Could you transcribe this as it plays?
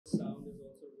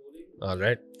All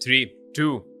right. 3,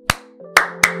 2.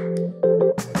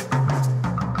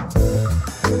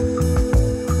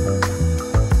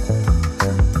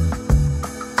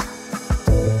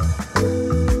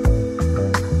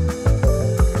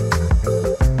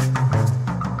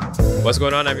 What's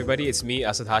going on, everybody? It's me,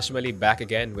 Asad Hashim Ali, back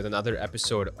again with another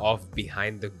episode of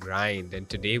Behind the Grind. And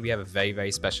today we have a very,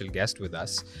 very special guest with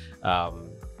us.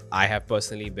 I have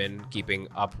personally been keeping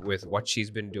up with what she's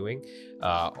been doing,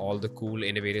 all the cool,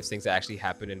 innovative things that actually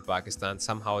happen in Pakistan.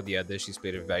 Somehow or the other, she's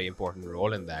played a very important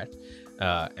role in that.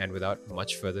 And without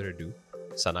much further ado,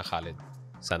 Sana Khalid.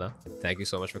 Sana, thank you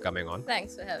so much for coming on.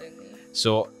 Thanks for having me.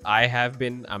 So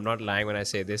I'm not lying when I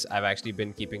say this, I've actually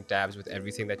been keeping tabs with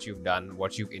everything that you've done,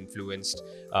 what you've influenced,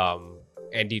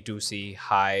 ND2C,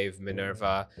 Hive,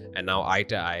 Minerva, and now Eye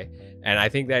to Eye. And I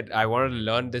think that I wanted to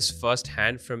learn this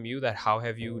firsthand from you, that how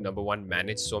have you, number one,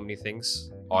 managed so many things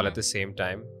all at the same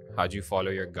time? How do you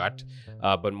follow your gut?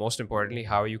 But most importantly,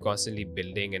 how are you constantly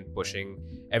building and pushing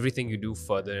everything you do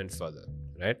further and further,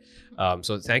 right?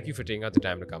 So thank you for taking out the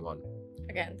time to come on.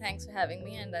 Again, thanks for having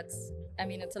me. And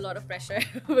it's a lot of pressure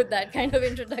with that kind of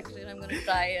introduction. I'm going to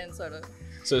try and sort of...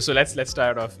 So let's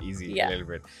start off easy a little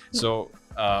bit. So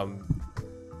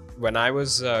when I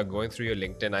was going through your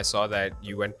LinkedIn, I saw that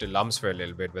you went to LUMS for a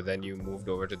little bit, but then you moved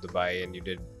over to Dubai and you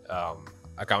did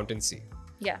accountancy.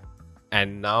 Yeah.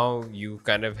 And now you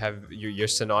kind of you're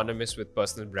synonymous with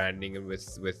personal branding and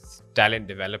with talent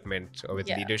development or with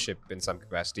leadership in some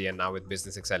capacity, and now with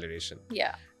business acceleration.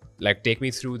 Yeah. Like, take me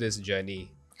through this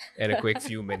journey in a quick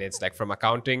few minutes, like from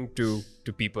accounting to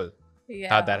people. Yeah.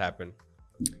 How'd that happen?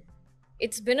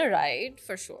 It's been a ride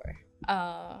for sure.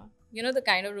 The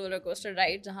kind of roller coaster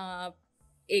ride jahan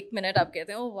 1 minute aap kehte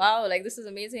hain, oh wow, like this is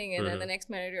amazing, and then the next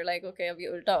minute you're like, okay, abhi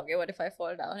ulta ho gaya, what if I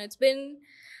fall down?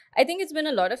 I think it's been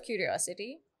a lot of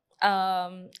curiosity.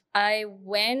 I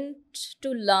went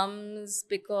to LUMS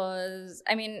because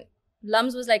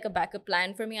LUMS was like a backup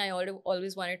plan for me. I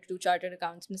always wanted to do chartered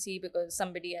accountancy because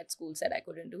somebody at school said I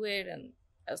couldn't do it, and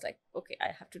I was like, okay,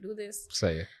 I have to do this.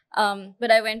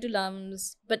 But I went to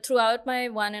LUMS. But throughout my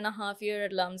 1.5 year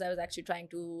at LUMS, I was actually trying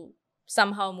to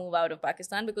somehow move out of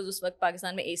Pakistan because us waqt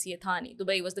Pakistan mein ACA tha nahi.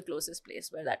 Dubai was the closest place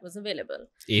where that was available.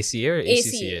 ACA or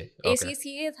ACCA? Okay.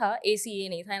 ACCA tha, ACA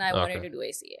nahi tha, and I wanted to do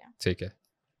ACA. Take it.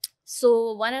 So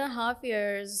 1.5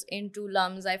 years into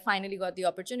LUMS, I finally got the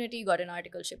opportunity, got an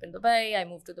articleship in Dubai. I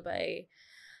moved to Dubai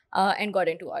and got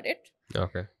into audit.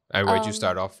 Okay. And where'd you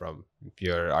start off from?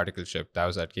 Your articleship, that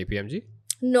was at KPMG?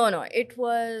 No. It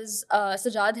was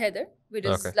Sajad Haider, which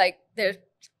is like, they're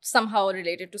somehow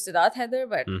related to Siddharth Haider,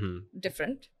 but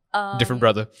different. Different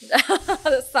brother.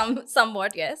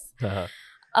 Somewhat, yes.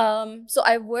 So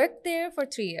I worked there for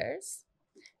 3 years.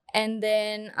 And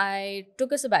then I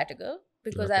took a sabbatical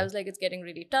because I was like, it's getting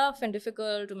really tough and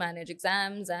difficult to manage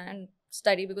exams and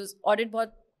study because audit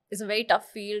is a very tough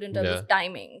field in terms of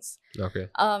timings. Okay.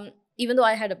 Even though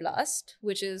I had a blast,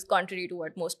 which is contrary to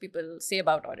what most people say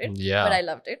about audit, but I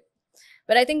loved it.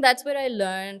 But I think that's where I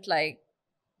learned like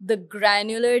the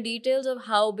granular details of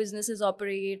how businesses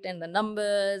operate and the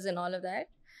numbers and all of that.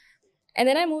 And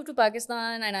then I moved to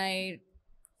Pakistan, and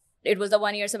it was a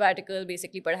 1 year sabbatical,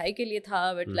 basically padhai ke liye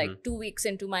tha, but like 2 weeks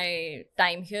into my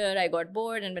time here, I got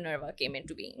bored and Minerva came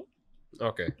into being.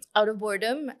 Okay. Out of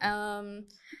boredom.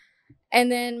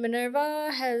 And then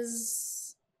Minerva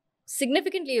has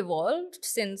significantly evolved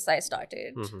since I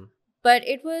started. But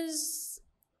it was,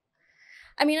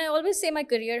 I always say my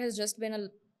career has just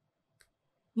been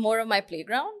more of my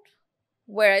playground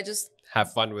where I just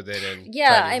have fun with it and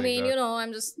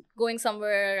I'm just going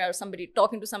somewhere or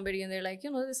talking to somebody and they're like,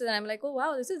 this is, and I'm like, oh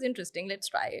wow, this is interesting, let's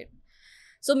try it.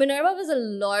 So Minerva was a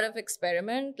lot of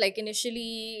experiment. Like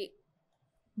initially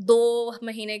 2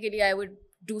 mahine ke liye I would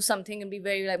do something and be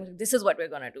very like, this is what we're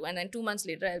gonna do, and then 2 months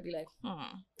later I'll be like,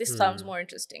 this sounds more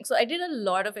interesting. So I did a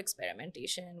lot of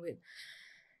experimentation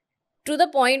to the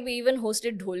point we even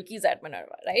hosted dholkis at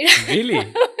Minerva, right?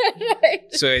 Really? Right.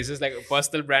 So it's just like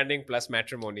personal branding plus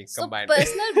matrimony combined. So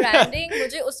personal branding,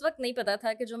 मुझे उस वक्त नहीं पता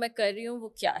था कि जो मैं कर रही हूँ वो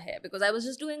क्या है, because I was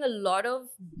just doing a lot of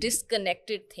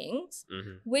disconnected things,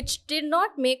 which did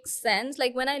not make sense.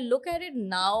 Like when I look at it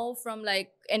now from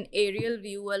like an aerial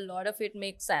view, a lot of it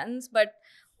makes sense, but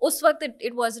उस वक्त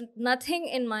it wasn't. Nothing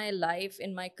in my life,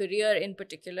 in my career in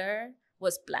particular,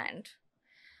 was planned.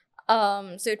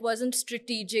 So it wasn't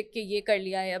strategic कि ये कर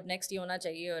लिया है, अब next ये होना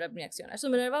चाहिए और अब next ये होना. So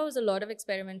Minerva was a lot of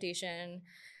experimentation.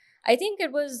 I think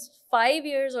it was 5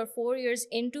 years or 4 years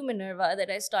into Minerva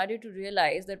that I started to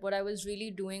realize that what I was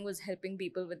really doing was helping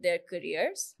people with their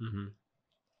careers.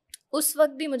 उस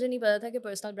वक्त भी मुझे नहीं पता था कि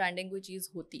personal branding कोई चीज़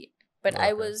होती है. But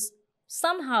I was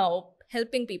somehow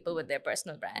helping people with their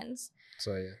personal brands.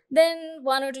 So yeah. Then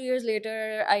 1 or 2 years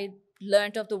later, I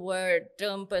learned of the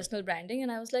term personal branding,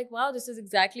 and I was like, wow, this is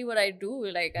exactly what I do.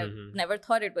 Like, I never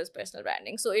thought it was personal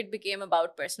branding. So it became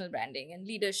about personal branding and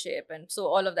leadership, and so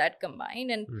all of that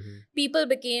combined, and people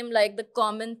became like the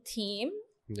common theme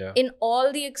in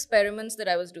all the experiments that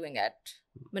I was doing at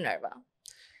Minerva.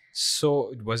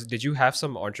 So did you have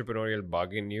some entrepreneurial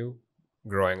bug in you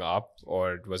growing up,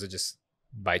 or was it just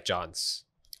by chance?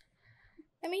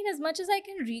 I mean, as much as I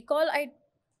can recall,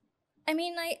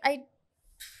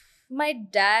 my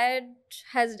dad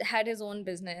has had his own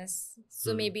business,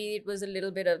 so maybe it was a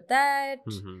little bit of that.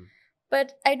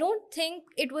 But I don't think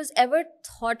it was ever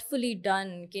thoughtfully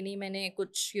done. कि नहीं मैंने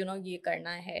कुछ ये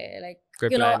करना है. Like,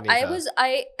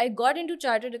 I got into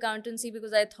chartered accountancy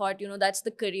because I thought that's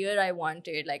the career I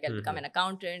wanted. Like, I'll become an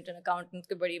accountant, and accountants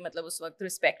के बड़ी मतलब उस वक्त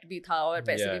respect भी था और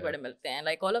पैसे भी बड़े मिलते हैं.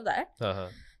 Like all of that.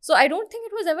 So I don't think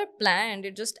it was ever planned.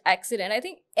 It just accident. I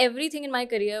think everything in my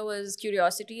career was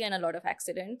curiosity and a lot of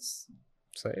accidents.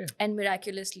 So, yeah. And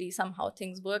miraculously, somehow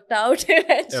things worked out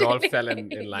eventually. It all fell in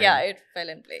line. Yeah, it fell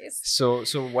in place. So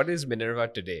what is Minerva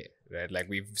today, right? Like,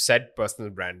 we've said personal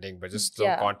branding, but just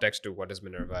some context to what does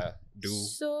Minerva do?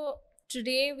 So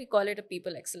today we call it a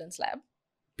People Excellence Lab.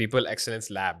 People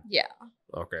Excellence Lab? Yeah.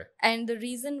 Okay. And the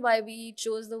reason why we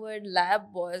chose the word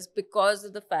lab was because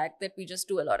of the fact that we just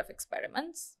do a lot of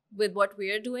experiments with what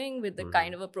we're doing, with the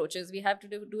kind of approaches we have to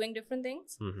doing different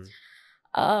things.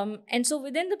 And so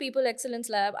within the People Excellence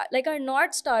Lab, like, our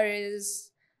North Star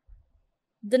is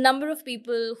the number of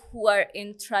people who are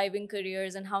in thriving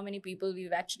careers and how many people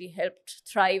we've actually helped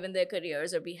thrive in their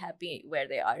careers or be happy where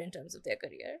they are in terms of their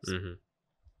careers.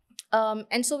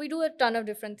 And so we do a ton of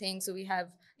different things. So we have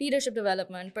leadership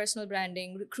development, personal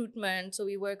branding, recruitment. So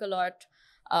we work a lot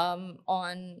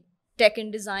on tech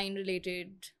and design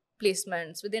related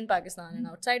placements within Pakistan and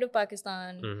outside of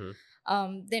Pakistan.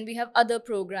 Then we have other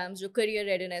programs, jo career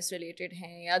readiness related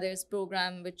hain. Yeah, there's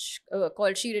program which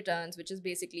called She Returns, which is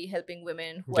basically helping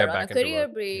women who are on a career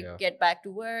break get back to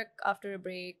work after a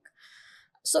break.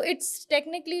 So it's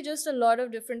technically just a lot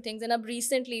of different things. And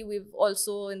recently, we've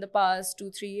also in the past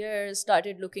 2-3 years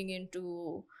started looking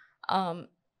into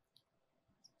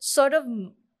sort of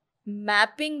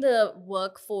mapping the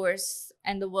workforce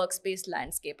and the workspace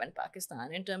landscape in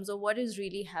Pakistan in terms of what is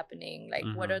really happening, like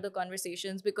what are the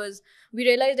conversations, because we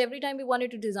realized every time we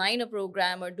wanted to design a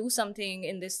program or do something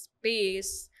in this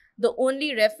space, the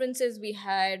only references we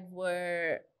had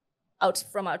were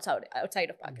from outside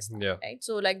of Pakistan, right?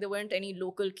 So like there weren't any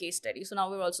local case studies. So now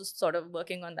we're also sort of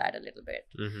working on that a little bit.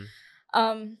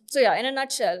 So yeah, in a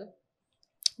nutshell,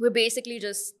 we're basically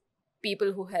just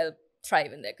people who help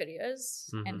thrive in their careers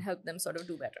and help them sort of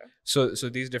do better. So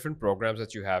these different programs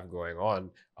that you have going on,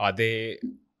 are they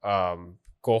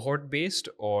cohort based,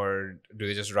 or do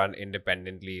they just run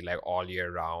independently like all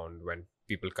year round when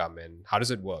people come in? How does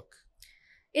it work?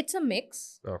 It's a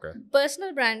mix. Okay.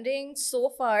 Personal branding so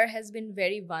far has been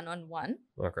very one-on-one.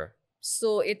 Okay.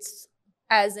 So it's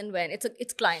as and when.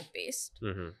 It's client-based.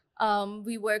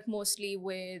 We work mostly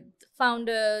with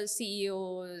founders,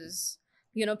 CEOs,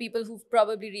 people who've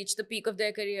probably reached the peak of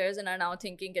their careers and are now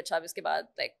thinking, iske baad,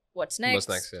 like, what's next?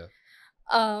 What's next,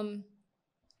 yeah.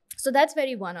 So that's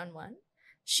very one-on-one.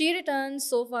 She Returns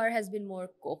so far has been more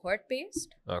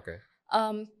cohort-based. Okay.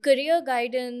 Career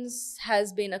guidance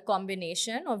has been a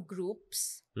combination of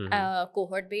groups,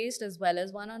 cohort-based as well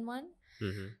as one-on-one.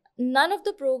 None of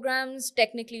the programs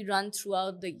technically run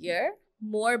throughout the year,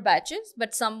 more batches,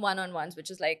 but some one-on-ones,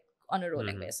 which is like on a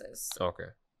rolling basis. Okay.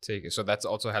 So that's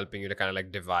also helping you to kind of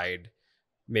like divide,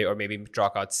 maybe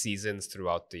chalk out seasons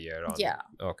throughougut the year.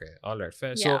 Okay. All right.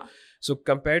 Fair. Yeah. So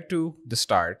compared to the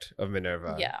start of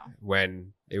Minerva,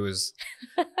 when it was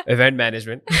event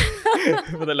management,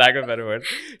 for the lack of a better word,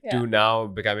 to now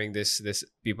becoming this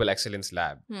People Excellence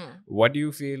Lab, what do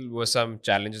you feel were some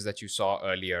challenges that you saw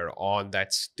earlier on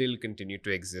that still continue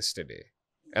to exist today?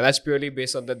 And that's purely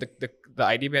based on the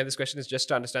idea behind this question is just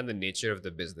to understand the nature of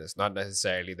the business, not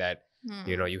necessarily that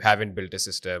you haven't built a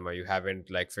system or you haven't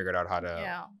like figured out how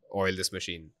to oil this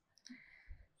machine.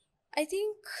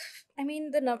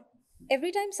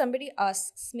 Every time somebody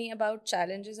asks me about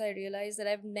challenges, I realize that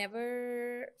I've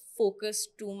never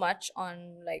focused too much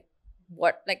on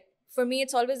for me,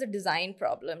 it's always a design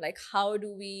problem. Like, how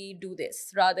do we do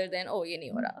this rather than, ye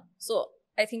nahi ho raha. So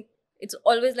I think it's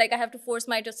always like I have to force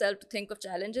myself to think of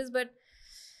challenges. But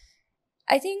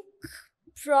I think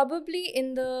probably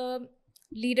in the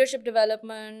leadership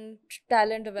development,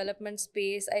 talent development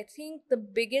space, I think the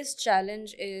biggest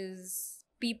challenge is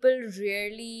people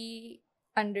rarely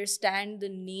understand the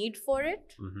need for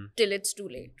it till it's too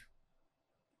late.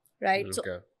 Right?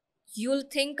 Okay. you'll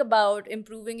think about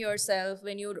improving yourself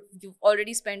when you've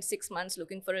already spent 6 months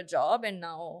looking for a job, and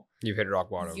now You've hit rock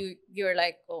bottom. you're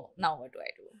like, oh, now what do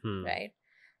I do? Hmm. Right?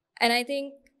 And I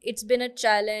think it's been a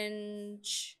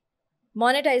challenge.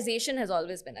 Monetization has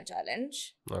always been a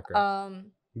challenge. Okay.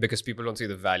 Because people don't see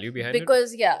the value behind it.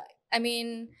 Because I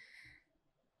mean,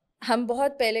 हम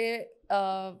बहुत पहले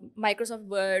Microsoft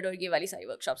word और ये वाली सारी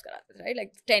workshops कराते थे, right,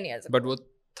 like 10 years ago. But वो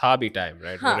था भी टाइम,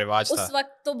 राइट, वो रिवाज था उस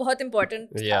वक्त तो बहुत इंपॉर्टेंट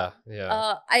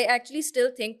था. I actually still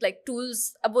think like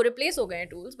tools, अब वो रिप्लेस हो गए हैं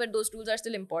tools, but those tools are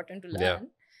still important to learn.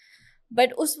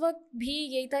 But उस वक्त भी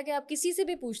यही था कि आप किसी से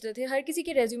भी पूछते थे, हर किसी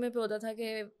के रेज्यूमे पे होता था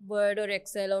कि वर्ड और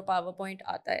एक्सेल और पावर पॉइंट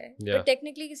आता है, बट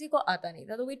टेक्निकली किसी को आता नहीं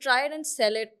था. तो we tried and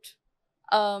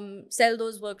sell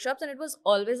those workshops, and it was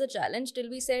always a challenge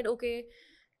till we said, okay,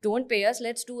 don't pay us,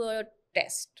 let's do a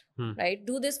test. Right,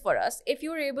 do this for us. If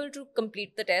you're able to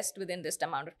complete the test within this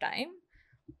amount of time,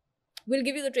 we'll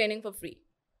give you the training for free.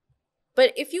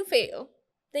 But if you fail,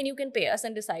 then you can pay us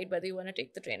and decide whether you want to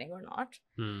take the training or not.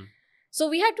 So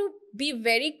we had to be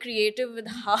very creative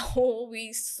with how we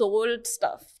sold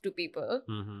stuff to people.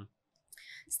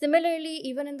 Similarly,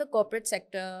 even in the corporate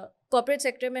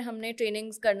sector में हमने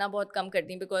trainings करना बहुत कम कर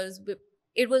दी, because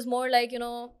it was more like,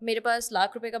 मेरे पास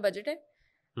 ₹1,00,000 का budget है,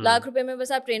 ₹1,00,000 में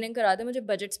बस आप ट्रेनिंग करा दे, मुझे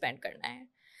बजट स्पेंड करना है.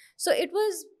 So it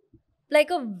was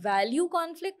like a value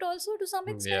conflict also to some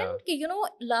extent, कि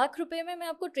 ₹1,00,000 में मैं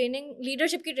आपको ट्रेनिंग,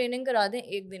 लीडरशिप की ट्रेनिंग करा दें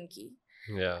 1 दिन की.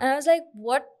 And I was like,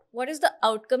 what is the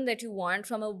outcome that you want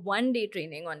from a 1-day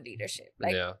training on leadership?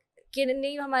 Like, कि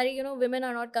नहीं हमारी women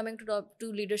are not coming to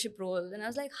leadership roles, and I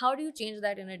was like, how do you change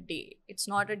that in a day? It's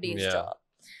not a day's job.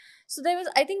 So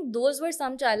I think those were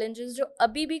some challenges जो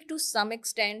अभी भी to some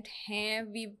extent हैं.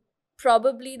 We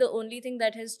probably, the only thing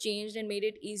that has changed and made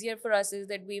it easier for us is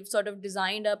that we've sort of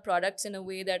designed our products in a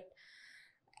way that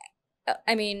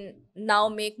now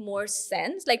make more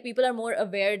sense. Like, people are more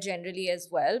aware generally as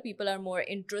well. People are more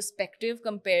introspective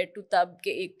compared to तब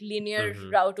के एक linear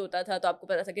route होता था, तो आपको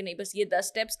पता था कि नहीं बस ये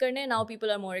 10 steps करने हैं. Now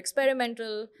people are more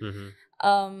experimental.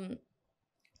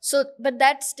 But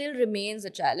that still remains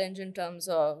a challenge in terms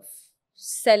of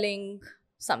selling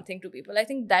something to people. I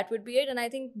think that would be it. And I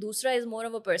think dusra is more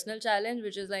of a personal challenge,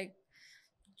 which is like,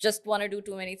 just want to do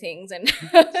too many things and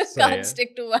can't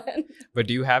stick to one. But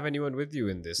do you have anyone with you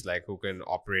in this, like, who can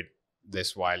operate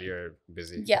this while you're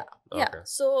busy? Yeah.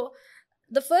 So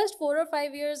the first 4 or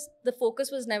 5 years, the focus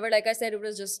was never, like I said, it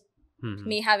was just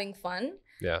me having fun.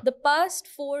 The past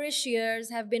 4-ish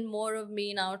years have been more of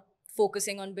me now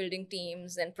focusing on building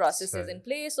teams and processes in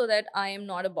place so that I am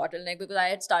not a bottleneck, because I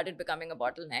had started becoming a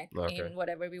bottleneck in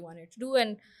whatever we wanted to do.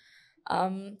 And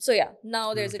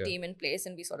now there's a team in place,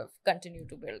 and we sort of continue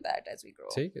to build that as we grow.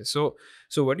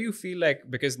 So what do you feel like,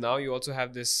 because now you also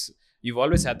have this, you've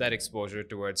always had that exposure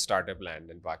towards startup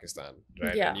land in Pakistan,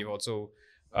 right? And you've also,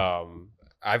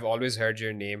 I've always heard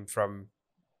your name from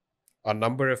a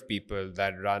number of people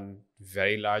that run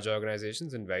very large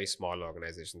organizations and very small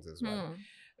organizations as well.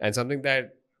 And something that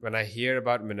when I hear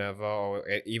about Minerva, or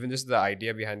even just the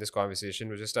idea behind this conversation,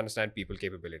 was just to understand people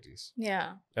capabilities.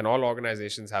 And all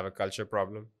organizations have a culture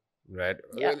problem, right?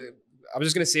 I'm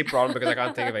just going to say problem because I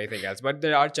can't think of anything else. But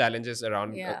there are challenges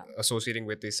around associating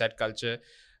with the set culture.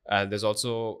 And there's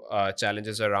also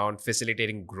challenges around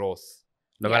facilitating growth,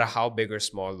 no matter how big or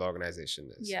small the organization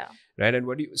is. Right?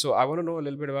 And so I want to know a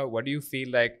little bit about, what do you feel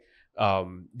like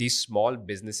these small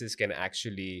businesses can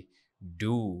actually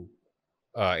do,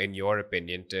 in your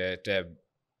opinion, to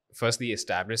firstly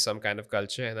establish some kind of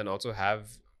culture and then also have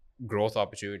growth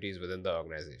opportunities within the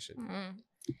organization?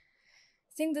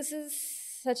 I think this is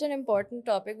such an important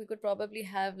topic. We could probably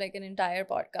have like an entire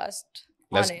podcast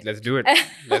on it. Let's do it.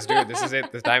 Let's do it. This is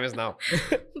it. The time is now.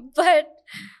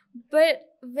 But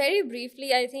very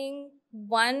briefly, I think,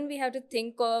 one, we have to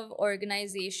think of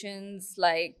organizations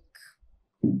like,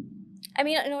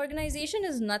 an organization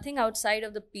is nothing outside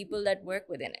of the people that work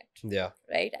within it.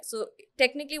 Right? So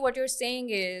technically what you're saying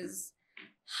is,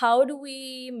 how do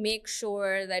we make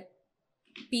sure that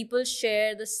people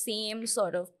share the same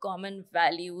sort of common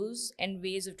values and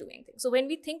ways of doing things? So when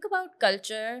we think about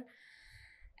culture,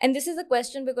 and this is a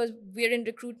question because we're in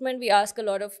recruitment, we ask a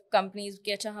lot of companies,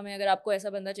 कि अच्छा हमें अगर आपको ऐसा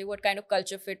बंदा चाहिए, what kind of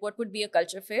culture fit, what would be a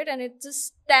culture fit? And it's a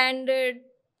standard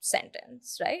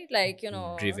sentence, right? Like,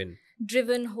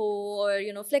 driven ho,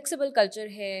 or flexible culture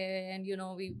hai, and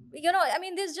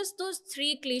there's just those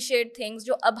 3 cliched things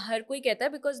jo ab har koi kehta hai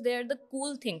because they're the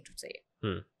cool thing to say.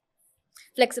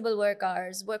 Flexible work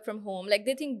hours, work from home, like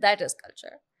they think that is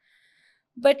culture.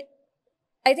 But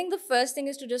I think the first thing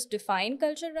is to just define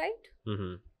culture right,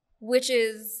 which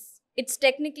is, it's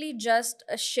technically just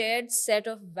a shared set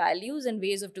of values and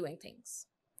ways of doing things.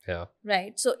 Yeah.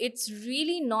 right? So it's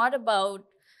really not about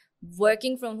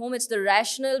working from home. It's the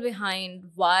rationale behind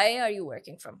why are you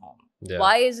working from home? Yeah.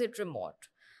 Why is it remote?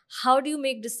 How do you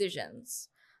make decisions?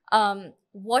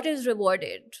 What is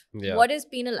rewarded? Yeah. What is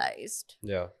penalized?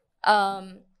 Yeah.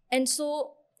 And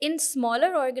so in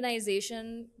smaller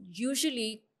organization,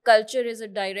 usually culture is a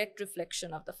direct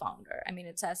reflection of the founder. I mean,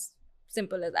 it's as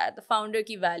simple as that. The founder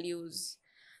ki values,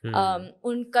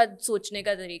 unka sochne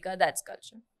ka tarika, that's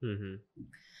culture. Mm-hmm.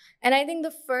 And I think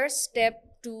the first step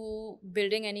to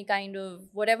building any kind of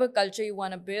whatever culture you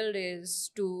want to build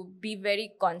is to be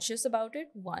very conscious about it.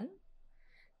 One.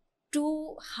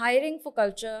 Two, hiring for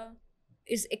culture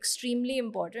is extremely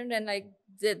important. And like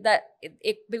that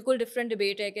एक बिल्कुल different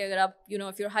debate है कि अगर आप, you know,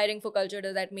 if you're hiring for culture,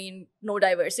 does that mean no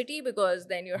diversity? Because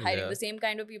then you're hiring Yeah. the same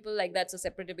kind of people. Like that's a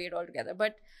separate debate altogether.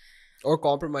 But Or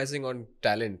compromising on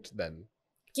talent then.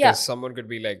 yeah, Because someone could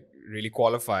be like really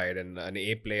qualified and an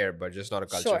A player, but just not a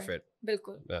culture sure, fit.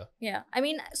 bilkul. Yeah. Yeah, I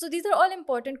mean, so these are all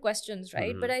important questions,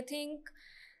 right? Mhm. But I think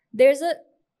there's a,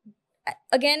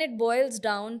 again, it boils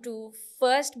down to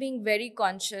first being very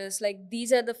conscious, like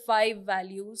these are the 5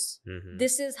 values. Mhm.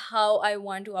 This is how I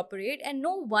want to operate, and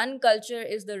no one culture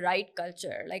is the right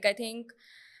culture. Like I think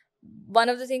one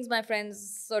of the things my friends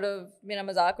sort of मेरा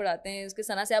मजाक उड़ाते हैं इसके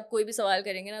सना से आप कोई भी सवाल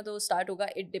करेंगे ना तो start होगा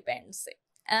it depends से.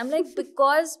 And I'm like,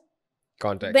 because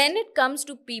Context. when it comes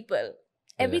to people,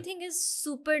 everything is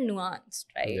super nuanced,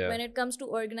 right? Yeah. When it comes to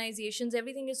organizations,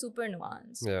 everything is super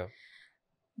nuanced. Yeah.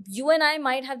 You and I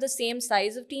might have the same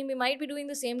size of team, we might be doing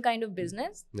the same kind of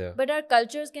business, Yeah. but our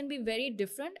cultures can be very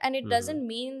different. And it doesn't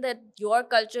mean that your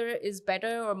culture is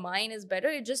better or mine is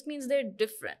better. It just means they're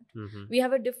different. Mhm. We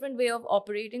have a different way of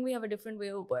operating, we have a different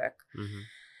way of work. Mhm.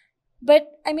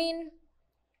 But I mean,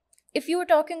 if you were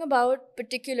talking about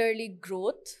particularly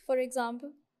growth, for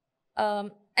example,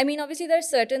 I mean, obviously there are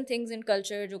certain things in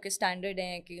culture जो कि standard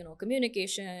हैं कि, you know,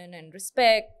 communication and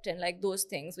respect and like those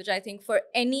things, which I think for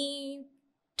any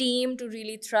team to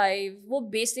really thrive, वो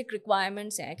basic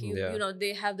requirements हैं कि Yeah. you know,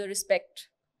 they have the respect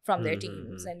from their Mhm,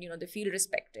 teams and, you know, they feel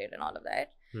respected and all of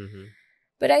that. Mhm.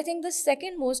 But I think the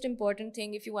second most important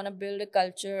thing, if you want to build a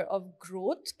culture of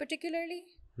growth particularly,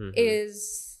 Mhm. is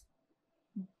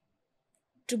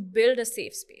to build a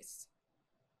safe space.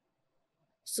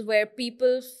 So where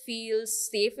people feel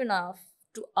safe enough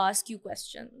to ask you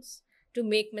questions, to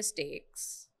make mistakes.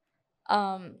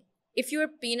 If you're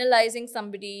penalizing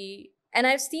somebody, and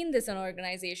I've seen this in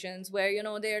organizations where, you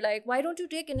know, they're like, why don't you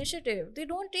take initiative? They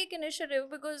don't take initiative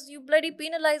because you bloody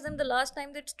penalized them the last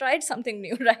time they tried something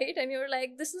new, right? And you're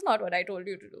like, this is not what I told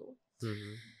you to do.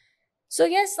 Mhm. So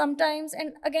yes, sometimes,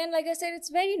 and again, like I said, it's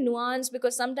very nuanced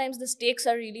because sometimes the stakes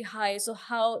are really high. So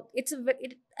how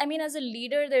I mean, as a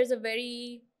leader, there's a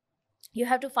very, you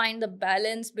have to find the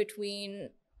balance between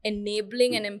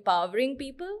enabling and empowering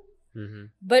people, Mhm.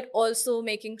 but also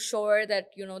making sure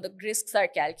that, you know, the risks are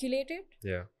calculated.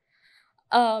 Yeah.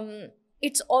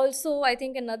 It's also, I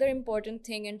think, another important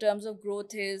thing in terms of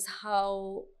growth is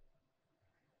how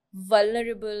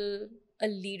vulnerable a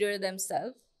leader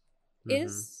themselves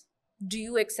is. Do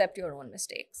you accept your own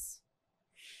mistakes?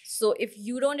 So if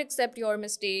you don't accept your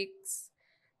mistakes,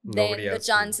 Nobody then the else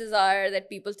will. chances are that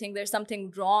people think there's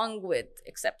something wrong with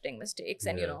accepting mistakes.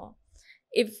 And, you Yeah. know,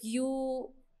 if you,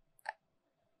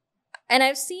 and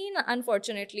I've seen,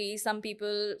 unfortunately, some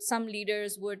people, some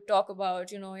leaders would talk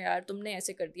about, you know, yaar, tumne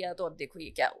aise kar diya, to ab dekho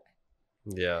ye kya hua.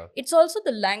 Yeah. It's also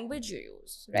the language you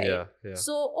use, right? Yeah. Yeah.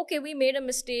 So, okay, we made a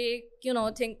mistake, you know,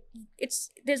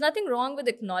 there's nothing wrong with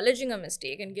acknowledging a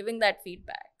mistake and giving that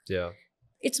feedback. Yeah.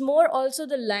 It's more also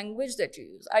the language that you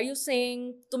use. Are you saying,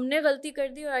 tumne galti kar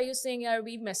di, or are you saying, yaar,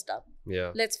 we messed up?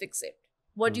 Yeah. Let's fix it.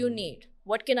 What do you need?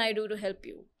 What can I do to help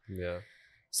you? Yeah.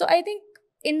 So I think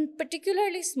in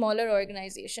particularly smaller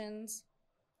organizations,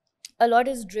 a lot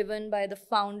is driven by the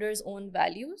founder's own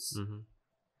values. Mhm.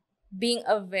 Being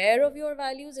aware of your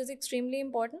values is extremely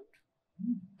important.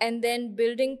 And then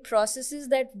building processes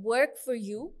that work for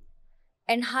you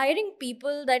and hiring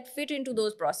people that fit into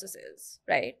those processes,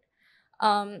 right?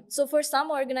 So for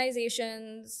some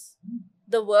organizations,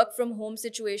 the work from home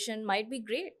situation might be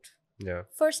great. Yeah.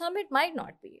 For some, it might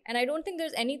not be. And I don't think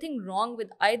there's anything wrong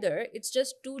with either. It's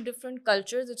just two different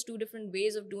cultures, it's two different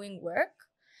ways of doing work.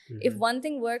 If one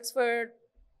thing works for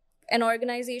an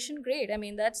organization, great. I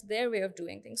mean, that's their way of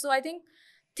doing things. So I think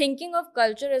thinking of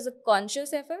culture as a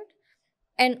conscious effort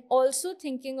and also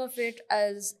thinking of it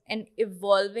as an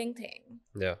evolving thing.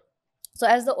 Yeah. So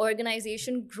as the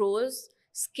organization grows,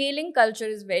 scaling culture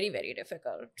is very, very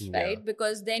difficult, right? Yeah.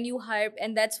 Because then you hire,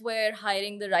 and that's where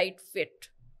hiring the right fit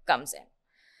comes in.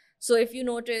 So if you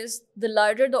notice, the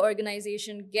larger the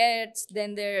organization gets,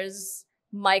 then there's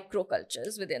micro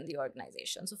cultures within the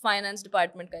organization. So finance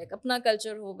department ka ek apna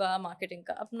culture hoga, marketing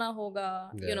ka apna hoga,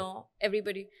 you know,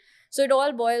 everybody. So it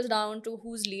all boils down to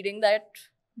who's leading that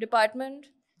department.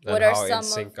 And What are how in some of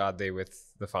sync are they with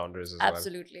the founders as well?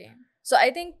 absolutely. So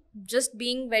I think just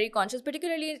being very conscious,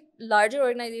 particularly larger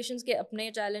organizations के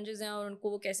अपने challenges हैं और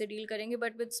उनको वो कैसे deal करेंगे,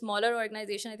 but with smaller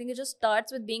organization, I think it just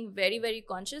starts with being very, very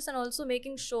conscious and also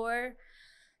making sure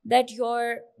that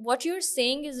what you're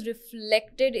saying is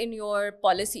reflected in your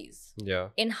policies, Yeah.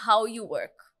 in how you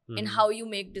work, in how you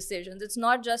make decisions. It's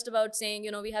not just about saying,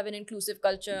 you know, we have an inclusive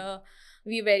culture,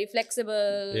 we're very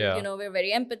flexible, you know, we're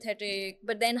very empathetic,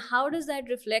 but then how does that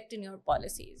reflect in your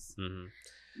policies?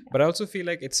 But I also feel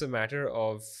like it's a matter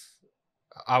of,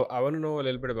 I want to know a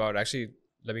little bit about, actually,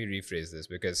 let me rephrase this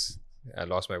because I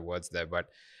lost my words there, but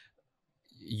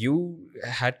you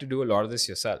had to do a lot of this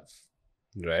yourself,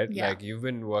 right? Yeah. Like you've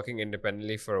been working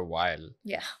independently for a while.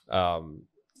 Yeah.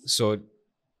 So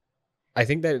I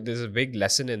think that there's a big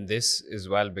lesson in this as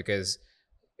well, because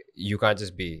you can't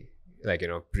just be like, you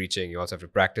know, preaching. You also have to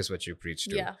practice what you preach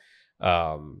to.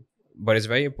 Yeah. But it's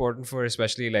very important for,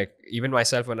 especially like even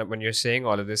myself, when you're saying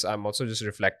all of this, I'm also just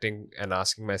reflecting and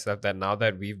asking myself that now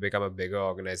that we've become a bigger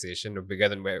organization, or bigger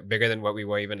than what we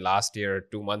were even last year,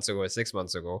 2 months ago, or 6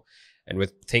 months ago, and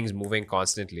with things moving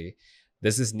constantly,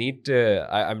 there's this need to,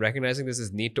 I'm recognizing this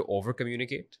is need to over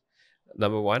communicate,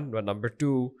 number one. But number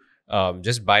two,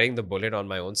 just biting the bullet on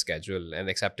my own schedule and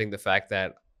accepting the fact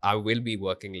that I will be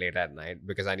working late at night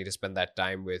because I need to spend that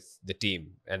time with the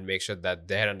team and make sure that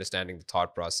they're understanding the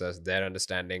thought process, they're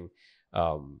understanding,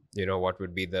 you know, what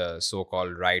would be the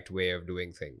so-called right way of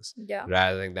doing things,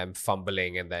 rather than them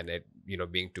fumbling and then it, you know,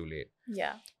 being too late.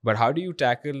 Yeah. But how do you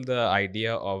tackle the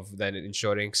idea of then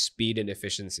ensuring speed and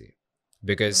efficiency?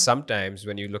 Because sometimes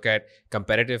when you look at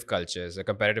competitive cultures or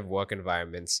competitive work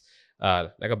environments,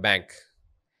 like a bank,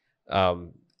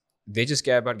 they just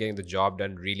care about getting the job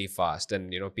done really fast,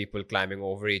 and, you know, people climbing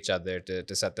over each other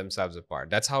to set themselves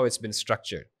apart. That's how it's been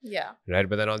structured. Yeah. Right.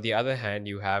 But then on the other hand,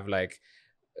 you have like,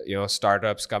 you know,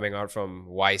 startups coming out from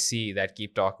YC that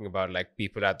keep talking about like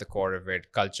people at the core of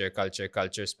it, culture,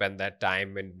 spend that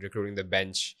time in recruiting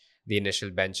the initial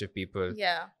bench of people.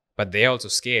 Yeah. But they also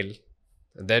scale,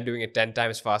 and they're doing it 10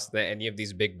 times faster than any of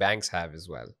these big banks have as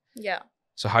well. Yeah.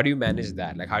 So how do you manage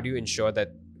that? Like, how do you ensure that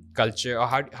culture, or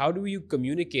how do you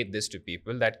communicate this to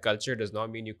people that culture does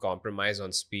not mean you compromise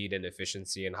on speed and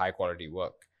efficiency and high quality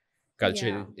work?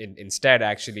 Culture instead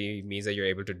actually means that you're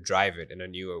able to drive it in a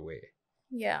newer way.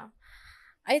 Yeah.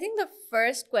 I think the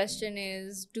first question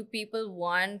is, do people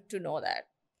want to know that?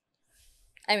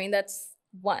 I mean, that's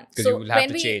one. Because you will have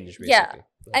to change, basically. Yeah.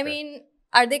 Okay. I mean,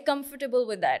 are they comfortable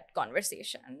with that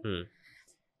conversation?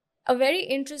 A very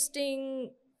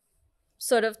interesting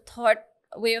sort of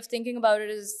way of thinking about it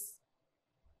is,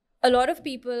 a lot of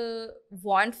people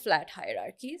want flat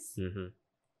hierarchies,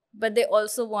 but they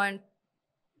also want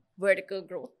vertical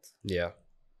growth. Yeah.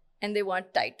 And they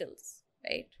want titles,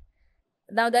 right?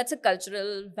 Now that's a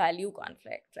cultural value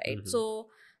conflict, right? So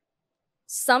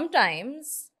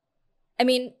sometimes, I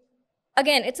mean,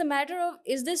 again, it's a matter of,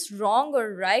 is this wrong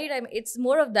or right? I mean, it's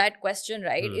more of that question,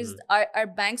 right? Are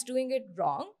banks doing it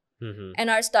wrong? And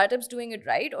are startups doing it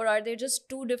right? Or are they just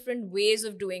two different ways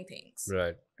of doing things?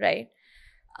 Right. Right.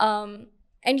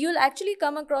 And you'll actually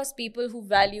come across people who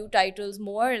value titles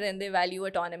more than they value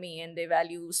autonomy, and they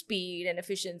value speed and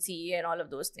efficiency and all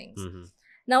of those things.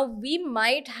 Now, we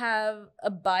might have a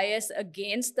bias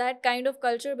against that kind of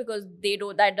culture because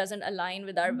that doesn't align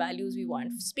with our values. We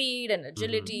want speed and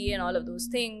agility and all of those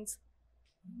things.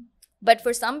 But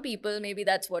for some people, maybe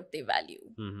that's what they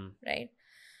value, right?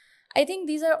 I think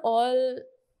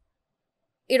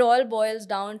it all boils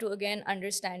down to, again,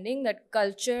 understanding that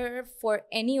culture for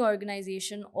any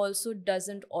organization also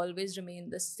doesn't always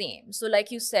remain the same. So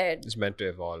like you said, it's meant to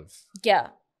evolve. Yeah.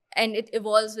 And it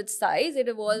evolves with size. It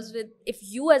evolves with, if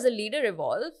you as a leader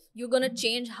evolve, you're going to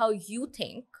change how you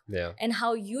think and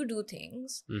how you do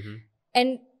things.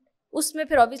 And उसमें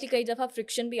फिर obviously कई दफा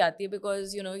friction भी आती है,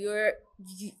 because you know you're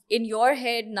in your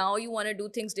head now, you want to do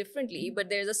things differently, but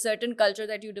there's a certain culture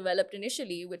that you developed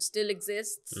initially which still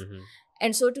exists.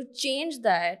 And so to change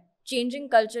that, changing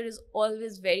culture is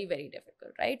always very, very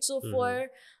difficult, right? So for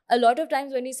a lot of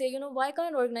times when we say, you know, why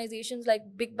can't organizations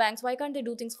like big banks, why can't they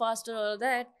do things faster, or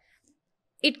that,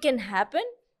 it can happen,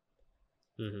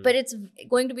 but it's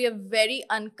going to be a very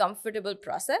uncomfortable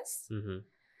process.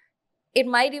 It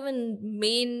might even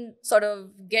mean sort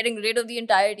of getting rid of the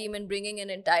entire team and bringing an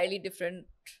entirely different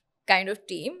kind of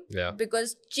team.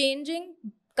 Because changing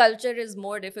culture is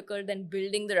more difficult than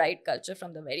building the right culture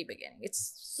from the very beginning.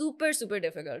 It's super, super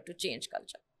difficult to change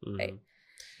culture, right?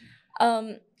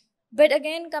 But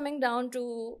again, coming down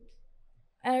to,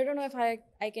 I don't know if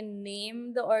I can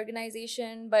name the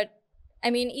organization, but I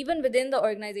mean, even within the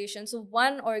organization, so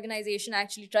one organization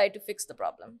actually tried to fix the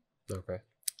problem. Okay.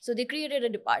 So they created a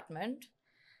department,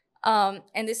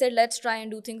 and they said, let's try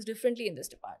and do things differently in this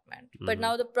department. But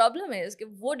now the problem is कि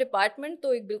वो department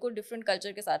तो एक बिल्कुल different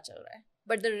culture के साथ चल रहा है.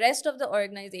 But the rest of the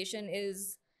organization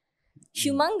is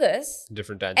humongous,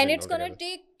 Different tangent and it's going to altogether.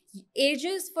 take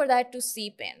ages for that to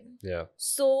seep in. Yeah.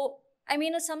 So, I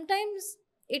mean, sometimes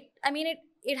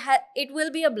it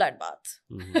will be a bloodbath,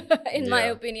 in my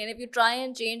Yeah. opinion, if you try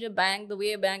and change a bank the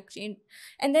way a bank changed.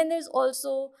 And then there's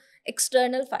also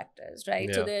external factors,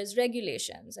 right? So Yeah. there's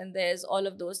regulations and there's all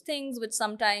of those things which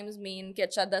sometimes mean कि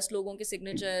अच्छा 10 लोगों के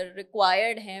signature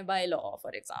required हैं by law,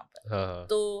 for example. Uh-huh.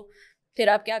 तो फिर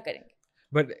आप क्या करेंगे?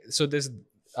 But so this,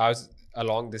 I was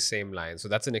along the same line. So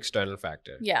that's an external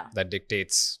factor. Yeah. That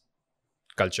dictates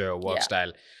culture or work Yeah.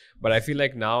 style. But I feel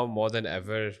like now more than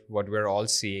ever, what we're all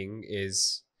seeing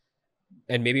is,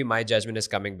 and maybe my judgment is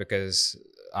coming because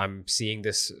I'm seeing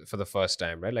this for the first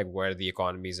time, right? Like where the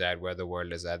economy is at, where the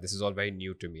world is at. This is all very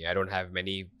new to me. I don't have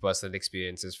many personal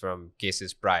experiences from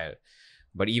cases prior.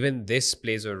 But even this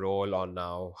plays a role on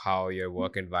now how your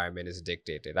work environment is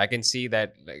dictated. I can see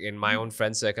that, like, in my own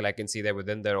friend circle, I can see that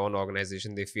within their own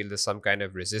organization, they feel there's some kind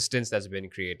of resistance that's been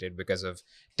created because of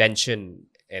tension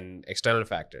and external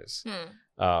factors.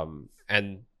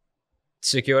 And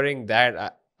securing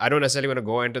that, I don't necessarily want to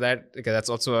go into that because that's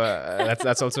also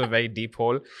that's also a very deep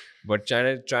hole. But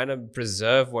trying to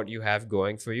preserve what you have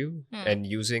going for you and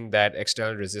using that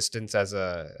external resistance as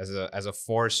a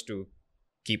force to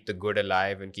keep the good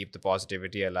alive and keep the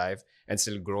positivity alive and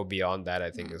still grow beyond that,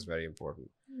 I think is very important.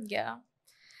 Yeah.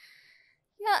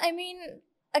 Yeah, I mean,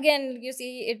 again, you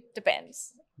see, it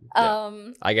depends. Yeah.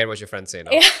 I get what your friends say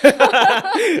now.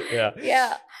 Yeah.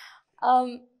 Yeah.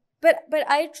 But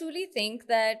I truly think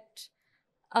that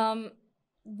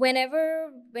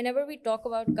whenever we talk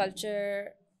about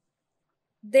culture,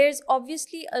 there's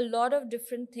obviously a lot of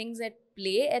different things at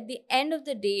play. At the end of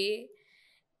the day,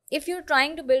 if you're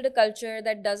trying to build a culture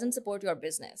that doesn't support your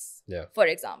business, for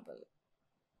example,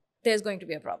 there's going to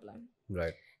be a problem.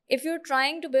 Right. If you're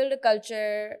trying to build a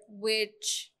culture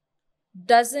which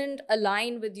doesn't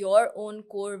align with your own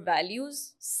core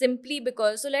values, simply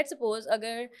because, so let's suppose,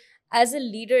 agar as a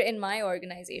leader in my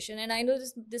organization, and I know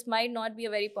this might not be a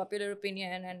very popular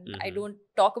opinion, and I don't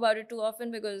talk about it too often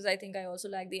because I think I also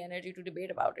lack the energy to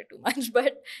debate about it too much,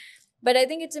 but I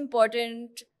think it's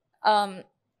important.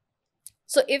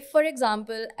 So if, for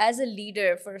example, as a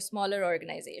leader for a smaller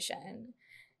organization,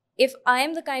 if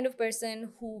I'm the kind of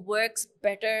person who works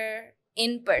better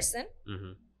in person,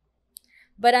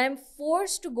 but I'm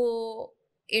forced to go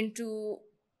into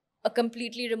a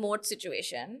completely remote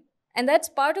situation, and that's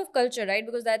part of culture, right?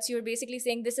 Because that's, you're basically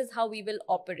saying this is how we will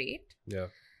operate. Yeah.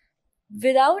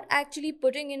 Without actually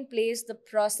putting in place the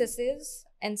processes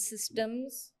and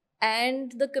systems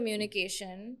and the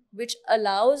communication which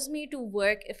allows me to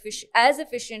work as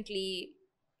efficiently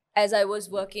as I was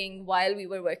working while we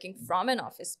were working from an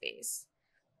office space,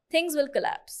 things will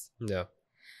collapse. Yeah.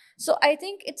 So I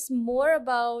think it's more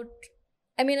about,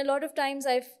 I mean, a lot of times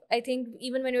I think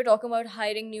even when you're talking about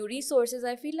hiring new resources,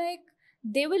 I feel like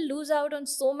they will lose out on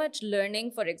so much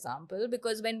learning, for example,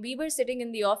 because when we were sitting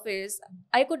in the office,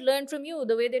 I could learn from you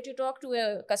the way that you talk to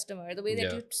a customer, the way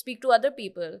that you speak to other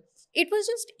people. It was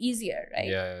just easier, right?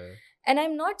 Yeah. And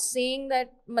I'm not saying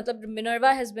that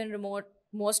Minerva has been remote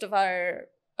most of our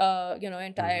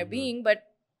entire being, but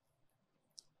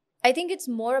I think it's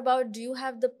more about,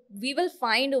 we will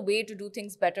find a way to do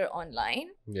things better online.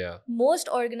 Yeah. Most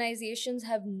organizations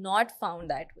have not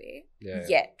found that way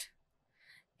yet.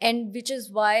 And which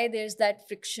is why there's that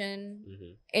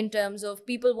friction in terms of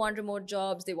people want remote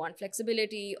jobs, they want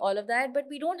flexibility, all of that, but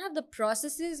we don't have the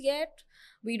processes yet.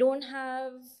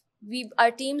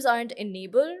 Our teams aren't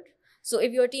enabled. So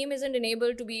if your team isn't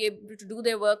enabled to be able to do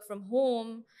their work from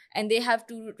home, and they have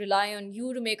to rely on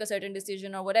you to make a certain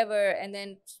decision or whatever, and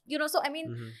then, so I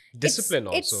mean, discipline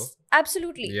also.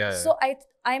 Absolutely. Yeah. So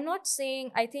I'm not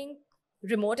saying, I think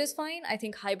remote is fine. I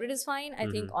think hybrid is fine. I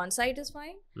think on-site is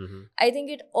fine. I think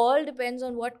it all depends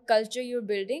on what culture you're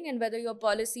building and whether your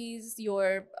policies,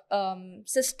 your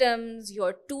systems,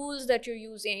 your tools that you're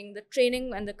using, the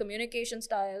training and the communication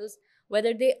styles,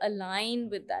 whether they align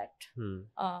with that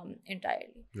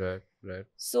entirely. Right.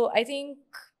 So I think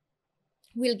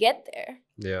we'll get there.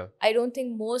 Yeah. I don't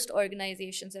think most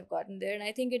organizations have gotten there. And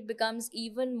I think it becomes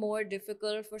even more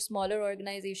difficult for smaller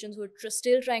organizations who are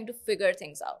still trying to figure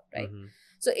things out, right? Mm-hmm.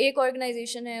 So एक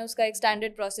organization है, उसका एक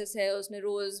standard process है, उसने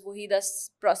रोज वही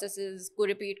 10 processes को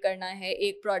repeat करना है,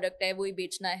 एक product है, वही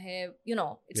बेचना है, you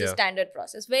know, it's a Yeah. standard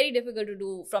process. Very difficult to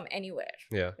do from anywhere,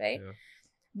 Yeah. right? Yeah.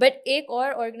 But एक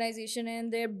और organization है,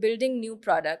 and they're building new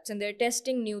products and they're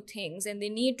testing new things and they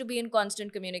need to be in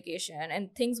constant communication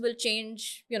and things will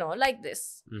change, you know, like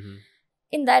this. Mm-hmm.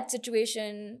 In that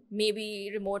situation,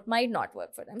 maybe remote might not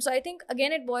work for them. So I think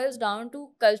again it boils down to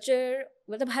culture.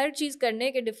 मतलब हर चीज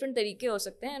करने के different तरीके हो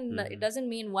सकते हैं, and it doesn't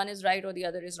mean one is right or the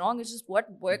other is wrong. It's just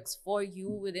what works for you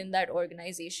within that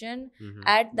organization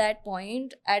at that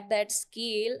point, at that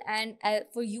scale, and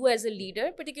for you as a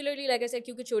leader, particularly like I said,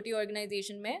 क्योंकि छोटी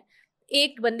organization में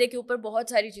एक बंदे के ऊपर बहुत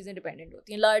सारी चीजें dependent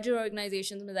होती हैं. Larger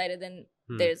organizations में ज़ाहिर है then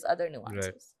there's other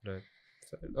nuances. Right.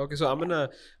 Okay, so I'm gonna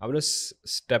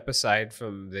step aside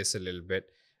from this a little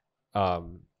bit,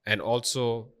 and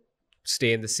also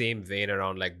stay in the same vein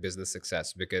around like business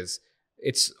success, because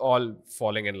it's all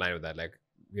falling in line with that. Like,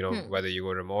 you know, whether you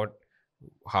go remote,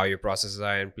 how your processes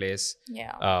are in place.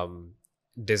 Yeah.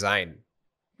 Design.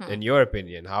 In your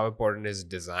opinion, how important is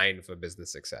design for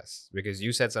business success? Because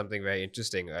you said something very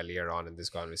interesting earlier on in this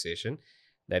conversation,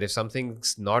 that if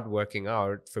something's not working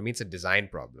out, for me, it's a design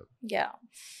problem. Yeah.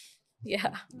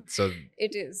 Yeah. So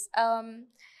it is. I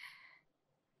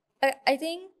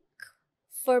think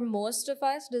for most of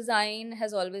us, design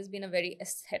has always been a very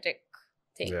aesthetic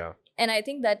thing. yeah. And I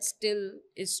think that still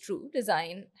is true.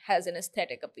 Design has an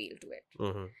aesthetic appeal to it.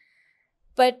 Mm-hmm.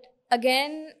 But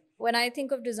again, when I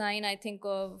think of design, I think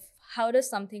of how does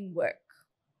something work,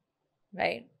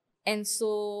 right? And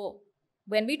so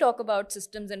when we talk about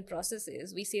systems and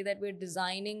processes, we say that we're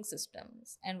designing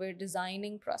systems and we're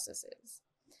designing processes.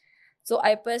 So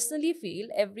I personally feel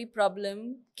every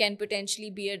problem can potentially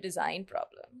be a design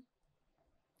problem.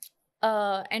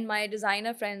 And my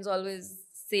designer friends always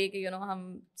say कि, you know,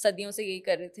 हम सदियों से यही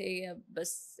कर रहे थे, या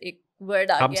बस एक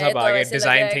word आ हम गया है सब तो आ गए ऐसे लग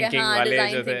design रहा है कि thinking हाँ, वाले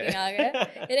design जो थे। thinking आ गया,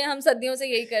 यानी हम सदियों से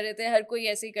यही कर रहे थे, हर कोई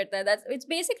ऐसे ही करता है. It's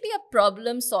basically a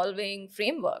problem solving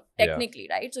framework technically,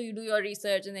 right? So you do your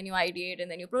research and then you ideate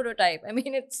and then you prototype. I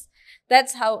mean,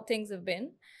 that's how things have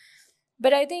been.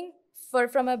 But I think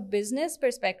from a business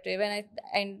perspective,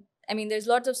 and I mean, there's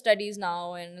lots of studies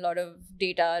now and a lot of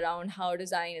data around how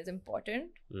design is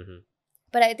important. Mm-hmm.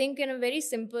 But I think in a very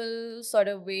simple sort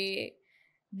of way,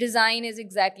 design is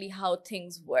exactly how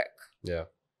things work. Yeah.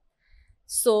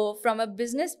 So from a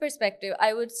business perspective,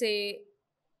 I would say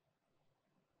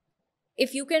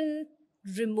if you can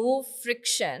remove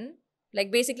friction,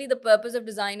 like basically the purpose of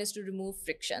design is to remove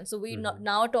friction. So we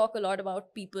now talk a lot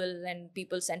about people and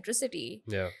people centricity.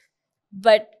 Yeah.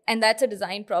 And that's a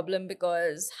design problem,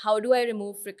 because how do I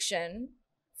remove friction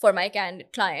for my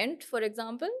client, for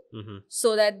example,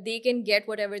 so that they can get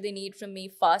whatever they need from me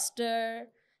faster,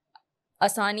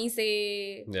 asani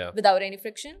se, without any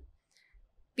friction?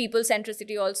 People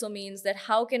centricity also means that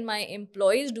how can my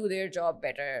employees do their job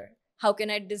better? How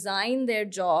can I design their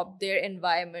job, their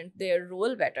environment, their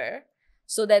role better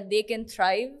so that they can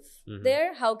thrive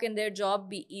there? How can their job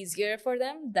be easier for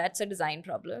them? That's a design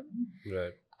problem.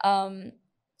 Right.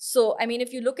 So, I mean,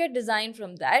 if you look at design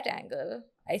from that angle,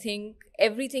 I think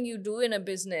everything you do in a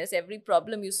business, every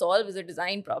problem you solve is a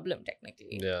design problem,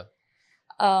 technically. Yeah.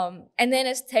 And then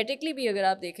aesthetically bhi agar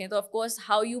aap dekhen, to of course,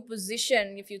 how you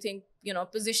position, if you think, you know,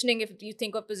 positioning, if you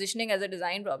think of positioning as a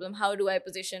design problem, how do I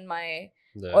position my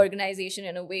organization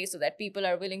in a way so that people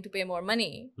are willing to pay more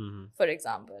money, for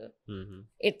example?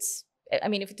 It's, I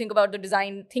mean, if you think about the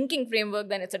design thinking framework,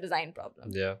 then it's a design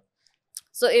problem. Yeah.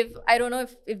 So I don't know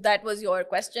if that was your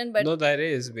question, but no, that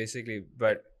is basically,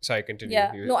 but sorry, continue.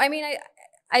 Yeah. No, I mean,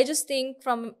 I just think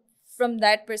from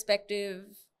that perspective,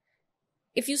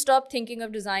 if you stop thinking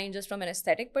of design just from an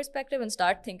aesthetic perspective and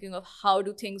start thinking of how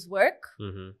do things work,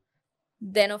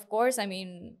 then of course, I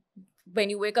mean, when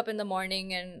you wake up in the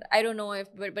morning, and I don't know if,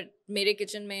 but मेरे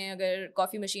kitchen में अगर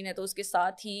coffee machine है तो उसके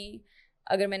साथ ही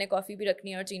अगर मैंने coffee भी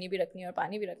रखनी है और चीनी भी रखनी है और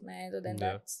पानी भी रखना है, तो then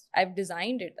that's, I've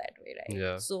designed it that way, right?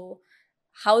 Yeah. So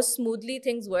how smoothly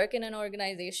things work in an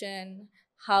organization,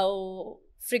 how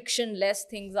frictionless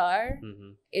things are,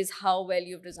 is how well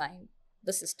you've designed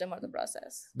the system or the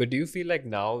process. But do you feel like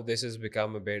now this has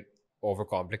become a bit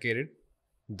overcomplicated?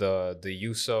 The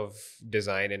use of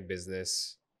design in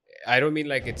business. I don't mean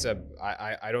like it's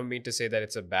I don't mean to say that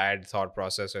it's a bad thought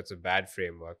process or it's a bad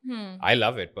framework. I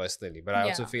love it personally, but I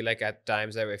also feel like at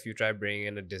times that if you try bringing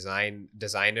in a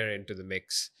designer into the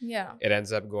mix, it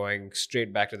ends up going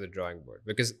straight back to the drawing board,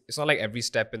 because it's not like every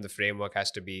step in the framework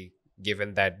has to be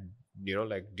given that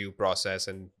like due process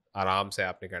and aram se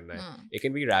aapne karna hai. Hmm. It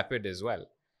can be rapid as well.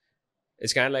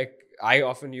 It's kind of like, I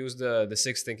often use the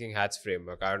six thinking hats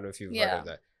framework. I don't know if you've heard Yeah. of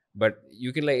that. But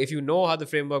you can, like, if you know how the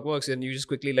framework works and you just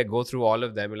quickly like go through all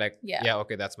of them, you're like, Yeah. yeah,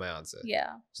 okay, that's my answer.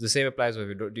 Yeah. So the same applies with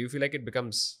you. Do you feel like it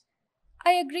becomes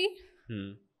I agree. hmm,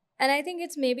 And I think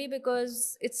it's maybe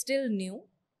because it's still new.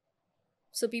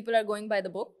 So people are going by the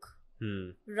book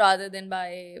rather than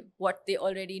by what they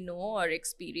already know or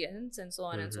experience and so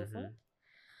on and so forth.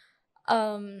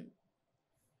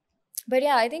 But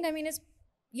yeah, I think, I mean,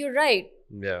 you're right.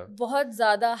 yeah, बहुत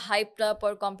ज़्यादा hyped up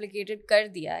और complicated कर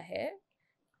दिया है.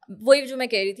 वही जो मैं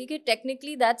कह रही थी कि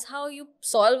technically that's how you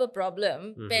solve a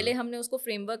problem. पहले हमने उसको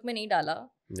framework में नहीं डाला.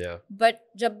 yeah, But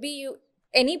जब भी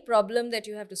any problem that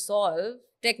you have to solve,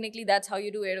 technically that's how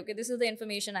you do it. Okay, this is the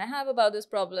information I have about this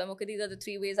problem. Okay, these are the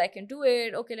 3 ways I can do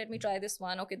it. Okay, let me try this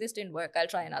one. Okay, this didn't work. I'll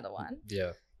try another one.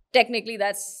 yeah, Technically,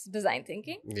 that's design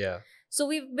thinking. yeah, So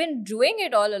we've been doing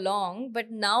it all along, but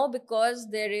now because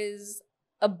there is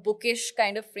a bookish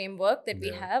kind of framework that we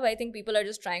have, I think people are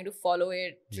just trying to follow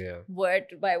it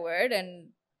word by word,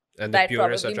 and the that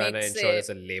purists are probably trying to makes ensure it- it's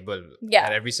a label Yeah.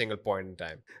 at every single point in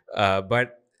time.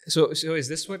 But so is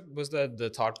this what was the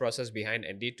thought process behind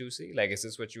ND2C? Like, is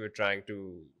this what you were trying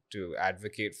to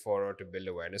advocate for or to build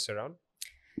awareness around?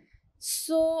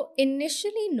 So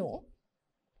initially, no,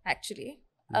 actually.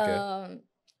 Okay.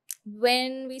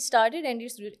 When we started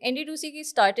ND2C की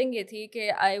starting ये थी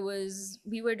कि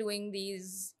we were doing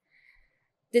this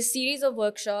series of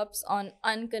workshops on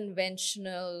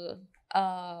unconventional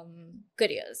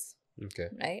careers. Okay.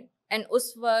 Right? And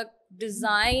us waqt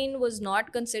design was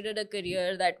not considered a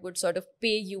career that would sort of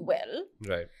pay you well.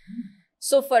 Right.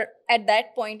 So at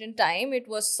that point in time, it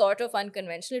was sort of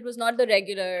unconventional. It was not the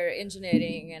regular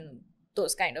engineering and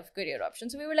those kind of career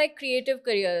options. So we were like creative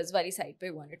careers wali side pe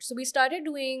wanted. So we started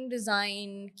doing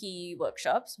design key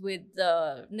workshops with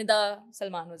Nida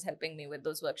Salman was helping me with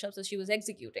those workshops. So she was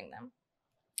executing them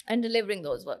and delivering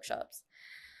those workshops.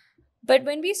 But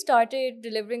when we started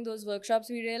delivering those workshops,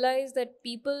 we realized that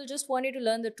people just wanted to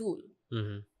learn the tool.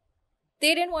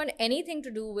 They didn't want anything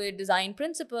to do with design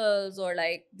principles or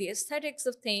like the aesthetics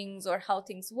of things or how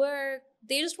things work.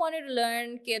 They just wanted to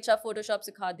learn कि अच्छा Photoshop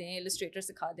सिखा दें, Illustrator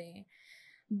सिखा दें.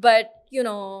 But,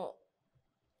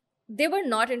 they were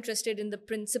not interested in the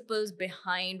principles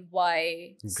behind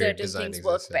why certain things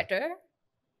work better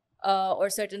or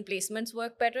certain placements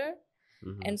work better.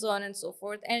 And so on and so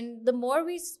forth. And the more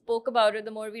we spoke about it,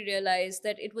 the more we realized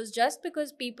that it was just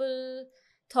because people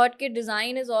thought that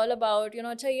design is all about,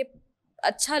 अच्छा ये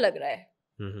अच्छा लग रहा है,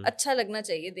 अच्छा लगना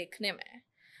चाहिए देखने में,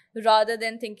 rather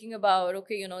than thinking about,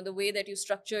 okay, the way that you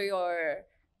structure your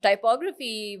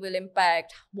typography will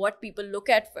impact what people look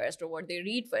at first or what they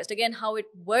read first. Again, how it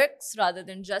works rather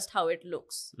than just how it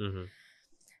looks.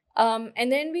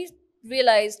 And then we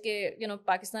realized that,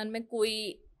 Pakistan mein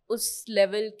koi us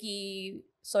level ki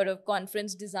sort of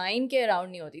conference design ke around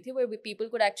nahi hoti thi, where people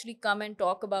could actually come and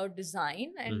talk about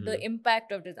design and the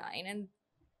impact of design. And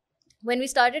when we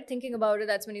started thinking about it,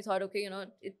 that's when we thought, okay,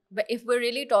 if we're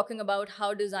really talking about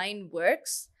how design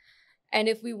works, and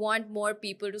if we want more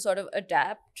people to sort of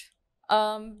adapt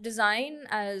design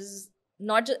as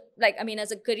not just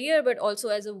as a career, but also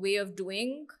as a way of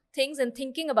doing things and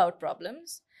thinking about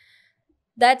problems,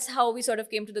 that's how we sort of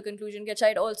came to the conclusion that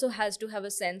it also has to have a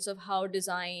sense of how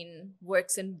design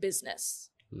works in business.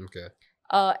 Okay.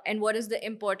 And what is the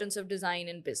importance of design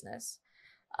in business.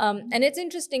 And it's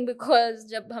interesting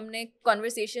because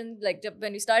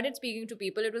when we started speaking to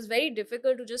people, it was very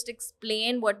difficult to just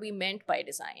explain what we meant by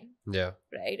design. Yeah.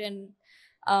 Right. And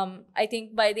I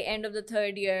think by the end of the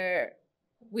third year,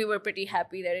 we were pretty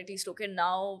happy that at least, okay,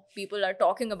 now people are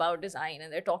talking about design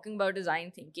and they're talking about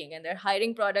design thinking and they're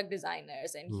hiring product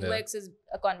designers and UX is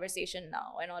a conversation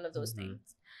now and all of those things.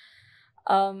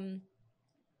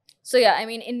 So yeah,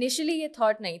 initially ye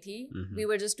thought nahi thi. We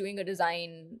were just doing a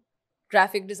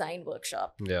graphic design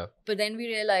workshop. Yeah. But then we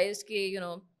realized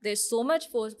that, there's so much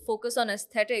focus on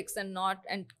aesthetics and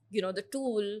the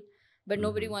tool, but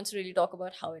nobody wants to really talk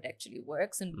about how it actually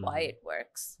works and why it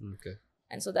works. Okay.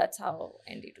 And so that's how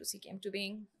ND2C came to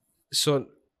being. So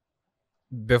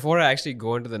before I actually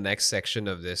go into the next section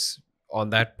of this,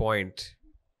 on that point,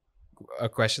 a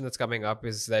question that's coming up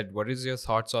is that what is your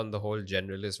thoughts on the whole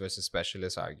generalist versus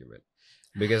specialist argument?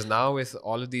 Because now with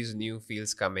all of these new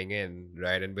fields coming in,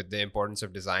 right, and with the importance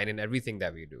of design in everything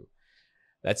that we do,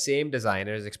 that same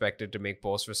designer is expected to make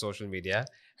posts for social media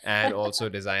and also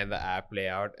design the app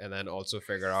layout and then also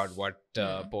figure out what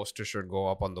poster should go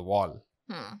up on the wall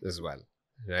as well,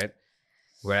 right?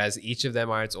 Whereas each of them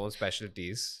are its own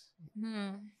specialties.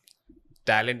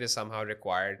 talent is somehow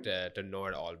required to know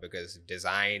it all, because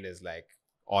design is like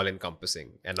all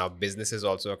encompassing. And now business is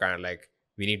also kind of like,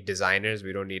 we need designers,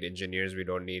 we don't need engineers, we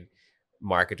don't need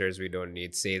marketers, we don't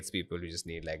need salespeople, we just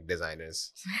need like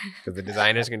designers, because the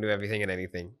designers can do everything and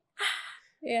anything.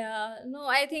 Yeah, no,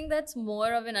 I think that's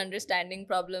more of an understanding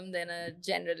problem than a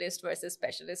generalist versus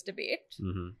specialist debate.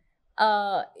 Mm-hmm.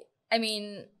 I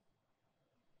mean,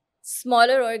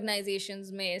 smaller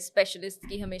organizations में specialist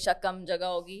की हमेशा कम जगह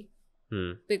होगी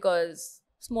because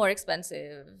it's more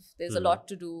expensive. There's a lot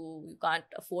to do. You can't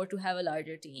afford to have a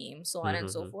larger team, so on and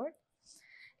so forth.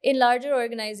 In larger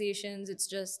organizations, it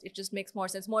just makes more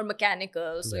sense, more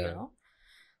mechanical. So you know,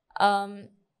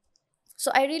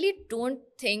 so I really don't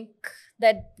think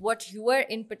that what you are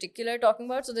in particular talking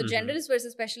about. So the generalist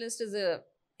versus specialist is a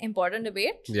important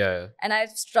debate. Yeah. And I've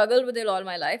struggled with it all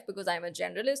my life because I'm a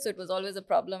generalist. So it was always a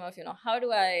problem of, you know, how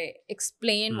do I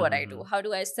explain what I do? How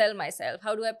do I sell myself?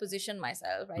 How do I position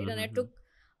myself? Right. And it took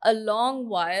a long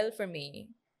while for me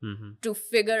to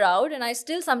figure out. And I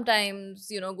still sometimes,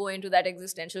 you know, go into that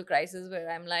existential crisis where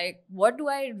I'm like, what do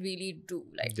I really do?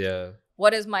 Like,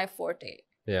 what is my forte?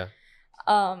 Yeah.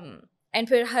 And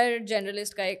फिर हर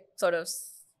generalist का एक sort of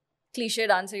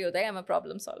cliched answer ही होता है, I'm a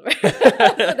problem solver.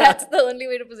 So that's the only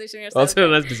way to position yourself. Also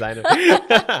known as designer.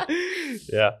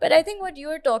 Yeah. But I think what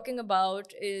you're talking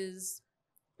about is...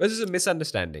 This is a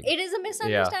misunderstanding. It is a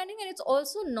misunderstanding, and it's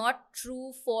also not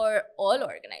true for all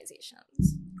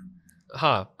organizations.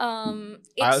 I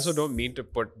also don't mean to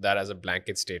put that as a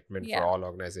blanket statement for all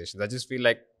organizations. I just feel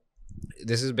like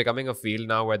this is becoming a field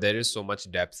now where there is so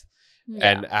much depth.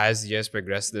 And as years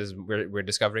progress, we're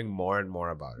discovering more and more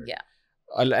about it. Yeah.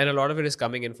 And a lot of it is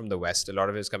coming in from the West. A lot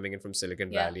of it is coming in from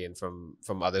Silicon Valley and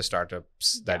from other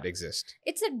startups that exist.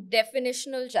 It's a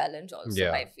definitional challenge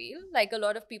also, I feel. Like a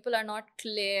lot of people are not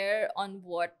clear on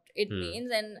what it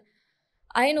means. And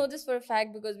I know this for a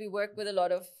fact because we work with a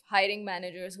lot of hiring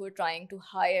managers who are trying to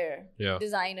hire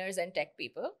designers and tech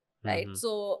people, right?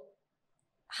 So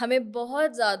हमें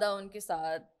बहुत ज़्यादा उनके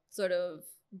साथ sort of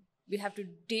we have to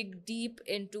dig deep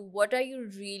into what are you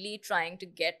really trying to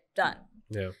get done.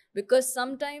 Yeah. Because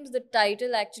sometimes the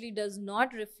title actually does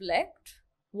not reflect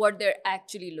what they're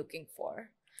actually looking for.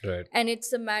 Right. And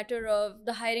it's a matter of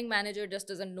the hiring manager just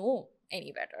doesn't know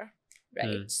any better.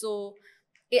 Right. So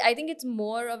I think it's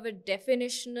more of a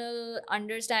definitional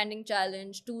understanding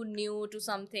challenge, too new to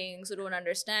something, so don't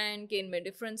understand कि इनमें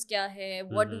difference क्या है,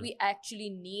 what do we actually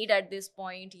need at this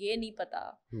point, ये नहीं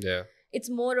पता. Yeah. It's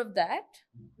more of that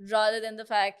rather than the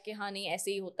fact कि हाँ नहीं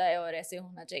ऐसे ही होता है और ऐसे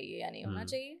होना चाहिए या नहीं होना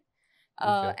चाहिए.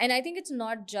 And I think it's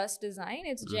not just design.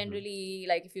 It's generally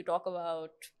like if you talk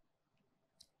about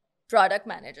product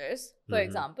managers, for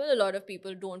example, a lot of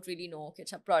people don't really know कि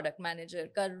अच्छा product manager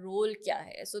का role क्या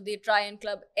है. So they try and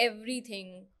club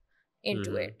everything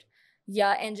into it.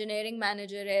 या engineering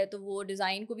manager है तो वो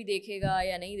design को भी देखेगा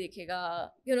या नहीं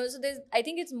देखेगा. You know, so I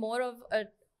think it's more of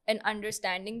an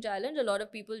understanding challenge. A lot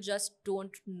of people just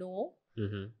don't know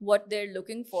what they're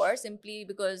looking for simply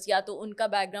because या तो उनका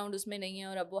background उसमें नहीं है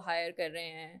और अब वो hire कर रहे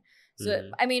हैं. So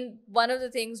I mean, one of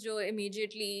the things जो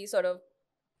immediately sort of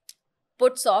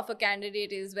puts off a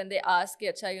candidate is when they ask,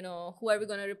 Acha, you know, who are we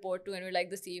going to report to? And we're like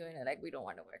the CEO, and they're like, we don't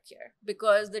want to work here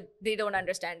because they don't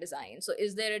understand design. So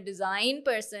is there a design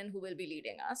person who will be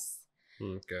leading us?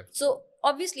 Okay. So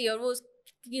obviously, और वो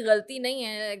की गलती नहीं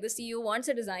है, like the CEO wants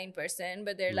a design person,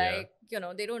 but they're like, you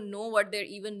know, they don't know what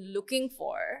they're even looking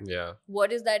for. Yeah.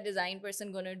 What is that design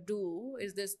person going to do?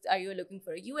 Are you looking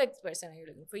for a UX person? Are you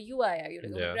looking for UI? Are you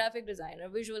looking for graphic designer,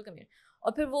 visual community?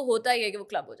 और फिर वो होता ही है कि वो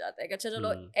club हो जाता है कि अच्छा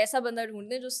चलो ऐसा बंदा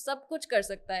ढूंढते हैं जो सब कुछ कर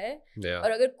सकता है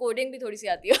और अगर कोडिंग भी थोड़ी सी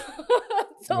आती हो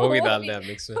तो वो भी डाल दें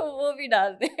मिक्स में, वो भी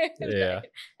डाल दें.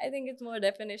 I think it's more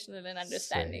definitional and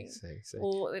understanding,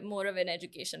 more of an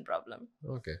education problem.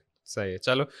 Okay, सही है.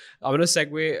 चलो, I'm going to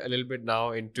segue a little bit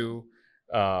now into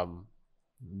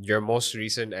your most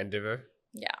recent endeavor.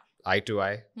 Yeah.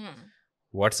 I2I.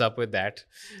 What's up with that?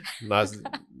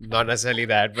 Not necessarily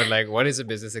that, but like, what is a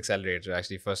business accelerator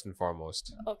actually, first and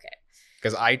foremost? Okay.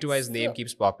 Because I2I's name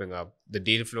keeps popping up. The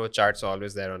deal flow charts are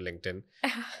always there on LinkedIn.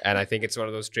 And I think it's one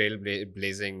of those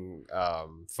trailblazing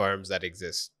firms that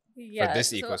exist for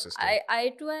this ecosystem.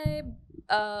 I2I,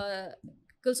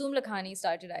 Kulsum Lakhani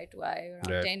started I2I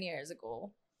around 10 years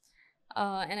ago.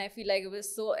 And I feel like it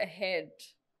was so ahead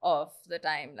of the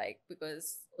time, like,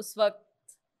 because us waqt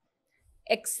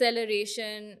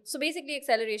acceleration. So basically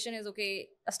acceleration is, okay,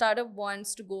 a startup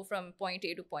wants to go from point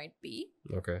A to point B.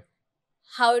 Okay.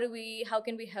 How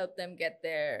can we help them get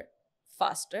there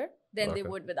faster than they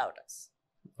would without us?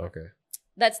 Okay.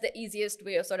 That's the easiest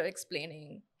way of sort of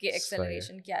explaining कि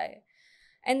acceleration क्या है.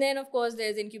 And then, of course,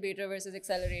 there's incubator versus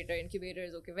accelerator. Incubator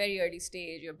is okay, very early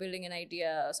stage. You're building an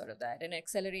idea, sort of that. And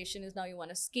acceleration is now you want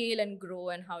to scale and grow.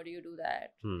 And how do you do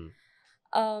that?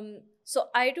 So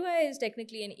I2I is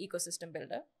technically an ecosystem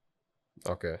builder.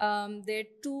 Okay. There are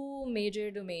two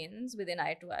major domains within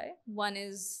I2I. One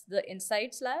is the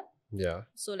Insights Lab. Yeah.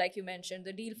 So, like you mentioned,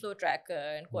 the deal flow tracker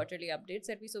and quarterly updates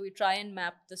that we try and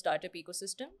map the startup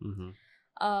ecosystem.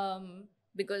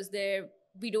 Because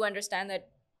we do understand that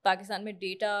Pakistan mein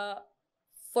data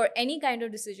for any kind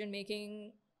of decision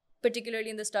making,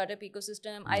 particularly in the startup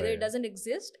ecosystem, either it doesn't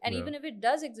exist, and even if it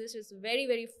does exist, it's very,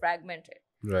 very fragmented.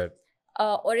 Right.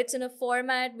 Or it's in a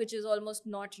format which is almost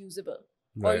not usable,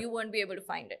 or you won't be able to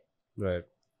find it. Right.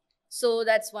 So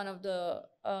that's one of the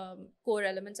core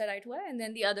elements at I2I. And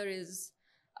then the other is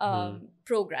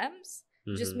programs.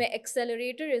 Just my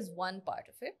accelerator is one part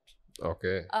of it.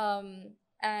 Okay.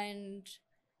 And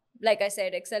like I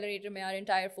said, accelerator, our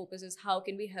entire focus is how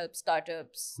can we help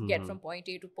startups get from point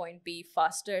A to point B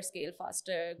faster, scale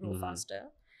faster, grow faster.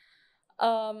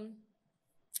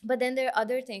 But then there are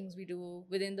other things we do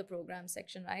within the program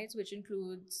section, right? Which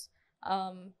includes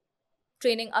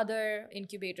training other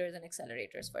incubators and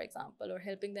accelerators, for example, or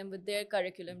helping them with their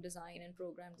curriculum design and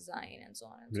program design and so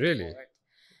on and so forth.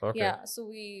 Okay. Yeah, so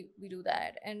we do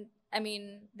that. And I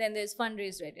mean, then there's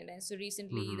fundraise readiness. So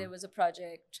recently there was a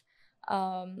project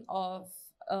of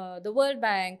the World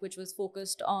Bank, which was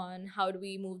focused on how do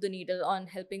we move the needle on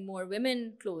helping more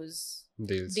women close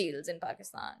deals in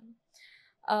Pakistan.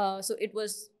 So it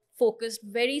was focused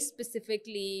very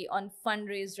specifically on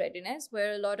fundraise readiness,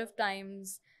 where a lot of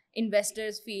times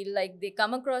investors feel like they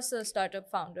come across a startup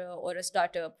founder or a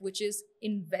startup which is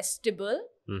investable,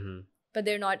 but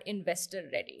they're not investor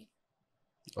ready.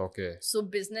 Okay. So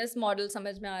business model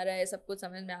समझ में आ रहा है, सब कुछ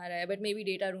समझ में आ रहा है, but maybe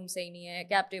data room सही नहीं है,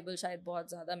 cap table शायद बहुत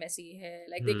ज़्यादा messy है,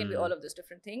 like they can be all of those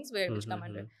different things which come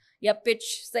under, या pitch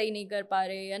सही नहीं कर पा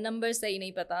रहे, या numbers सही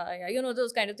नहीं पता, या you know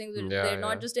those kind of things. They're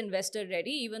not just investor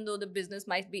ready, even though the business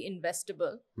might be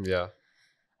investable. Yeah.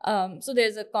 So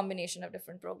there's a combination of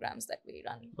different programs that we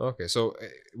run. Okay, so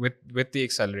with the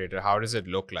accelerator, how does it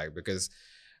look like? Because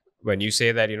when you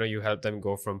say that, you help them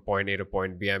go from point A to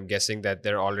point B, I'm guessing that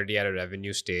they're already at a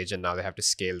revenue stage and now they have to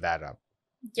scale that up.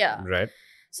 Yeah. Right?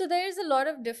 So there's a lot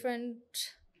of different,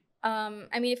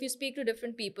 I mean, if you speak to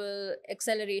different people,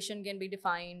 acceleration can be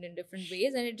defined in different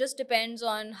ways. And it just depends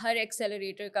on her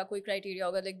accelerator ka koi criteria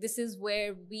hoga. Like, this is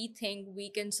where we think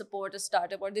we can support a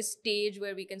startup, or this stage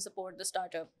where we can support the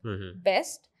startup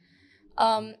best.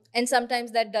 And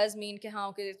sometimes that does mean कि हाँ,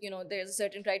 okay, there's a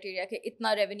certain criteria कि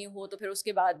इतना revenue हो तो फिर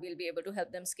उसके बाद we'll be able to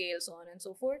help them scale, so on and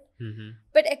so forth.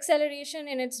 But acceleration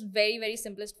in its very, very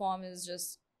simplest form is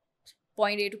just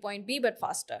point A to point B, but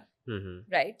faster,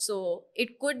 right? So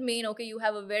it could mean, okay, you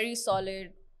have a very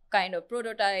solid kind of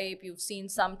prototype, you've seen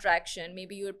some traction,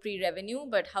 maybe you're pre-revenue,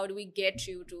 but how do we get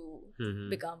you to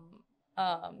become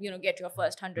get your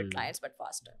first 100 clients, but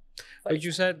faster. But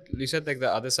you said like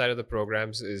the other side of the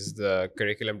programs is the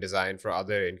curriculum design for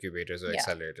other incubators or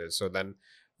accelerators. So then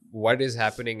what is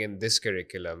happening in this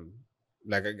curriculum?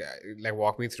 Like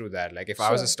walk me through that. Like if I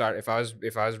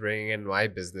was bringing in my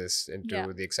business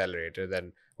into the accelerator,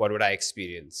 then what would I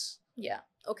experience? Yeah.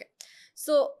 Okay.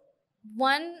 So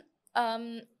one,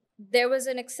 there was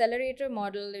an accelerator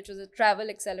model, which was a travel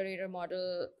accelerator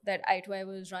model that I2I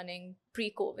was running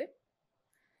pre-COVID.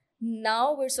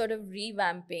 Now we're sort of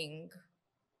revamping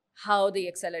how the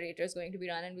accelerator is going to be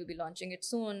run, and we'll be launching it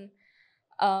soon,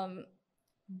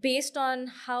 based on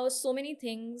how so many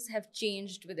things have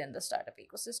changed within the startup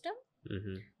ecosystem,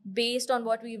 based on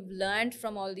what we've learned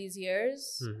from all these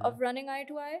years of running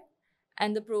I2I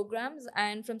and the programs,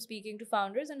 and from speaking to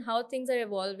founders, and how things are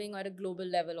evolving at a global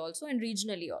level also, and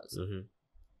regionally also.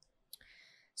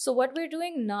 So what we're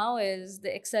doing now is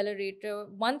the accelerator.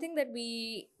 One thing that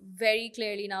we very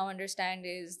clearly now understand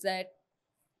is that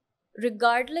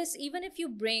regardless, even if you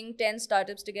bring 10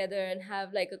 startups together and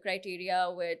have like a criteria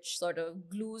which sort of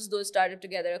glues those startups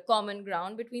together, a common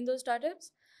ground between those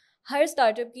startups, her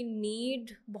startup ki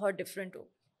need bahut different ho.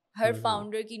 Her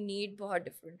founder ki need bahut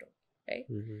different ho,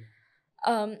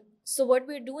 right? So what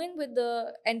we're doing with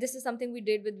and this is something we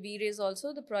did with V-Raise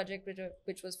also, the project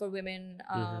which was for women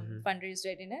fundraise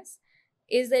readiness,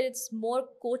 is that it's more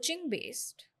coaching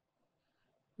based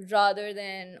rather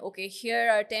than, okay, here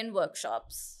are 10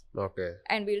 workshops. Okay.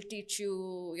 And we'll teach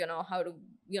you, how to,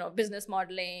 business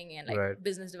modeling and like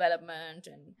business development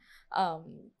and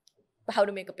how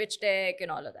to make a pitch deck and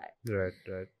all of that.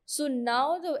 Right. So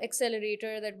now the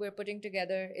accelerator that we're putting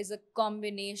together is a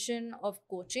combination of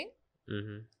coaching,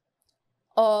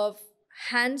 of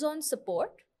hands-on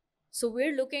support. So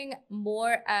we're looking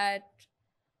more at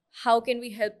how can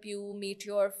we help you meet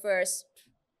your first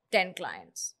 10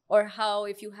 clients? Or how,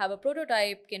 if you have a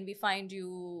prototype, can we find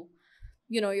you,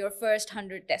 your first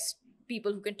 100 test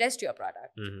people who can test your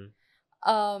product?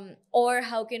 Or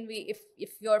how can we,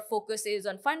 if your focus is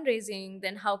on fundraising,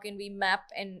 then how can we map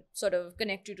and sort of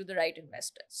connect you to the right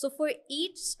investors? So for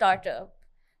each startup,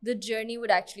 the journey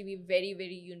would actually be very,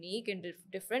 very unique and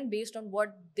different based on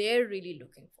what they're really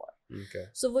looking for. Okay.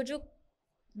 So वो जो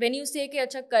when you say कि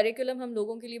अच्छा curriculum हम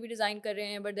लोगों के लिए भी design कर रहे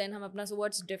हैं, but then हम अपना, so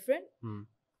what's different?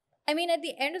 I mean, at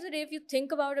the end of the day, if you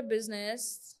think about a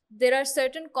business, there are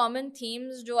certain common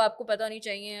themes जो आपको पता होनी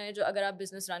चाहिए जो अगर आप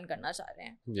business run करना चाह रहे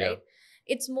हैं, right?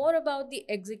 It's more about the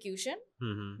execution,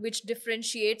 which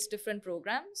differentiates different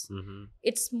programs.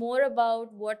 It's more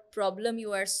about what problem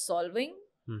you are solving.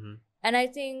 And I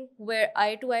think where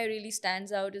I2I really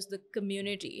stands out is the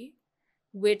community,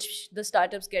 which the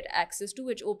startups get access to,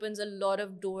 which opens a lot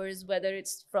of doors, whether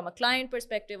it's from a client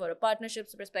perspective or a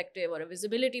partnerships perspective or a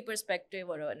visibility perspective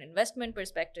or an investment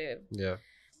perspective. Yeah.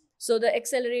 So the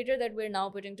accelerator that we're now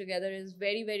putting together is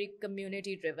very, very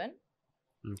community driven.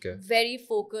 Okay. Very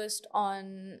focused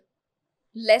on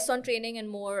less on training and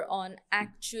more on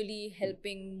actually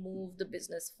helping move the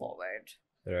business forward.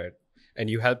 Right. And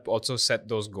you help also set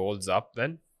those goals up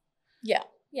then? Yeah.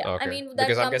 Yeah. Okay. I mean, that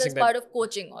Because I'm comes as guessing part of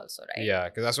coaching also, right? Yeah,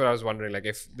 because that's what I was wondering. Like,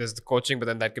 if there's the coaching, but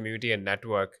then that community and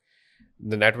network,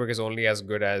 the network is only as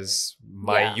good as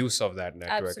my use of that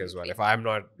network as well. If I'm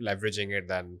not leveraging it,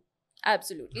 then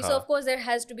absolutely. So of course there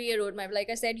has to be a roadmap. Like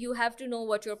I said, you have to know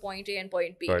what your point A and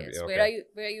point B is. Okay.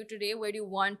 Where are you today? Where do you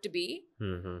want to be?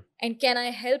 And can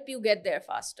I help you get there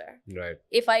faster? Right.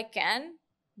 If I can,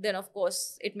 then of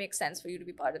course it makes sense for you to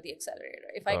be part of the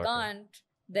accelerator. If I can't,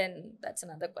 then that's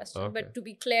another question. But to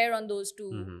be clear on those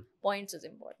two points is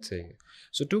important. See.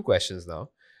 So 2 questions now.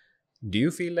 Do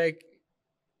you feel like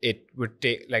it would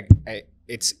take, like,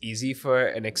 it's easy for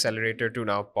an accelerator to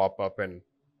now pop up and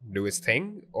do its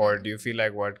thing? Or do you feel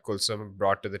like what Kulsum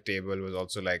brought to the table was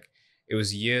also like, it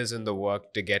was years in the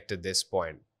work to get to this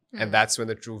point, and that's when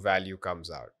the true value comes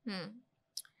out?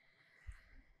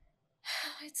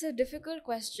 It's a difficult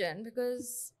question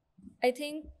because I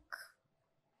think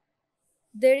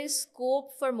there is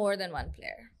scope for more than one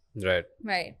player.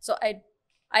 Right. So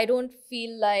I don't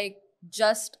feel like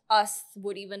just us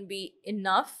would even be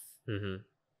enough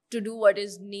to do what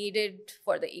is needed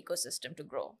for the ecosystem to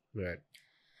grow. Right.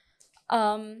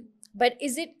 But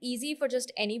is it easy for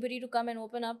just anybody to come and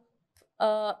open up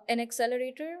an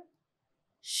accelerator?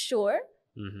 Sure.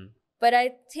 But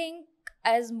I think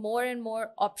as more and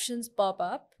more options pop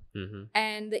up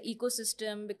and the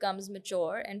ecosystem becomes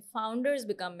mature and founders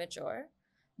become mature,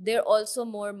 they're also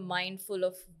more mindful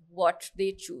of what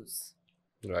they choose.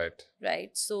 Right.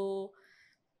 So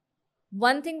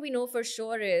one thing we know for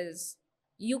sure is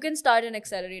you can start an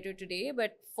accelerator today,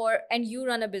 but and you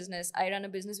run a business, I run a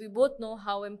business, we both know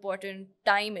how important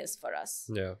time is for us.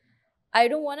 Yeah. I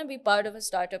don't want to be part of a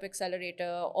startup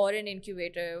accelerator or an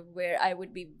incubator where I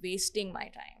would be wasting my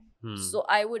time. So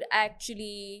I would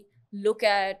actually look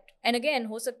at, and again,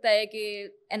 ho sakta hai ki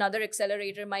another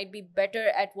accelerator might be better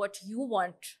at what you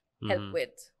want help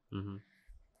with.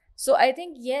 So I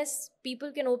think, yes,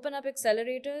 people can open up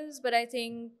accelerators, but I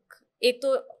think ek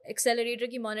to accelerator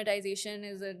ki monetization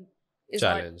is a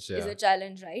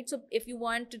challenge, right? So if you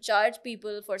want to charge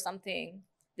people for something,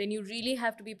 then you really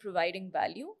have to be providing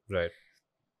value. Right.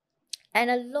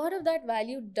 And a lot of that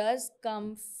value does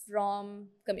come from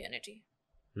community.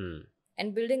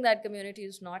 And building that community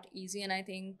is not easy. And I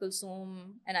think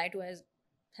Kulsum and I2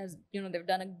 has they've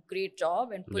done a great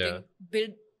job and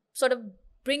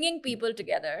bringing people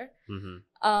together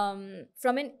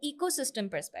from an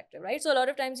ecosystem perspective, right? So a lot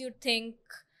of times you'd think,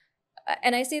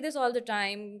 and I say this all the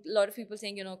time, a lot of people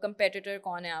saying, competitor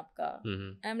kaun hai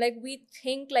aapka? I'm like, we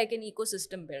think like an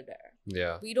ecosystem builder.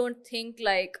 Yeah. We don't think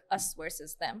like us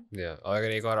versus them. Yeah. Agar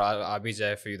ek aur aa bhi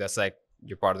jaye for you, that's like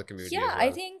you're part of the community. Yeah, as well.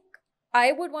 I think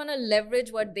I would want to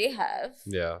leverage what they have.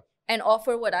 Yeah. And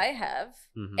offer what I have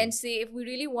and say, if we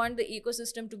really want the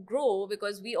ecosystem to grow,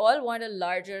 because we all want a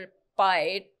larger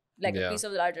pie, like a piece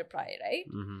of the larger pie, right?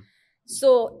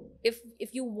 So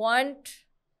if you want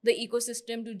the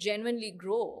ecosystem to genuinely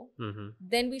grow,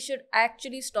 then we should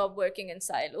actually stop working in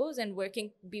silos and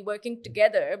be working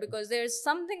together, because there's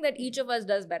something that each of us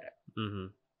does better.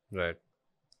 Right.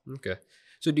 Okay.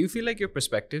 So do you feel like your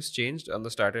perspectives changed on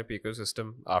the startup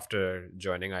ecosystem after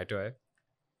joining I2I?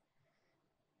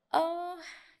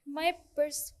 My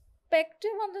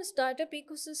perspective on the startup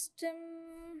ecosystem,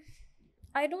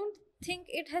 I don't think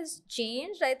it has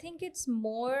changed. I think it's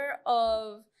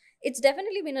it's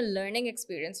definitely been a learning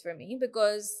experience for me,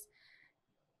 because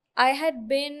I had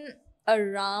been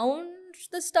around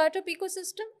the startup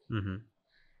ecosystem. Mm-hmm.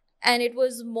 And it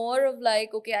was more of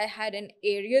like, okay, I had an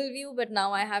aerial view, but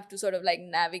now I have to sort of like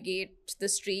navigate the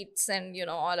streets and,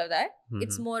 all of that.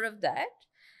 It's Mm-hmm. more of that.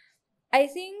 I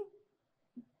think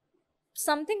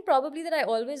something probably that I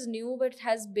always knew, but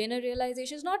has been a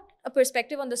realization, is not a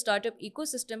perspective on the startup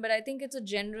ecosystem, but I think it's a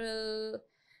general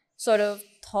sort of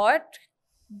thought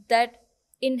that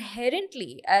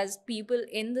inherently, as people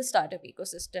in the startup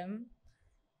ecosystem,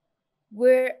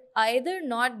 we're either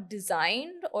not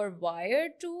designed or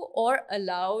wired to or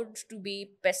allowed to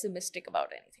be pessimistic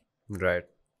about anything. Right.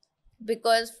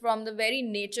 Because from the very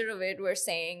nature of it, we're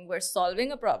saying we're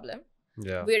solving a problem,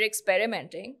 Yeah. we're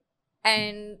experimenting,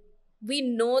 and we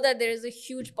know that there is a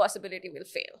huge possibility we'll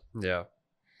fail. Yeah.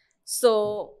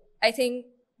 So I think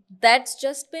that's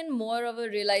just been more of a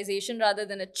realization rather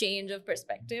than a change of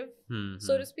perspective,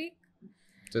 so to speak.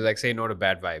 So it's like say no to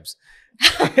bad vibes.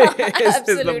 is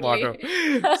the motto.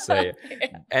 So yeah.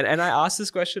 Yeah. And I asked this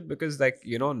question because like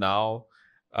now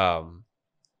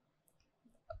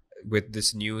with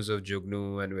this news of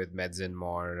Jugnu and with Medzin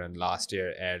More and last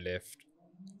year Airlift,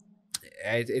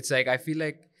 it's like I feel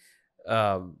like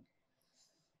um,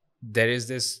 there is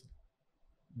this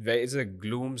it's a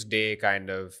gloomsday kind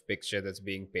of picture that's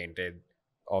being painted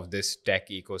of this tech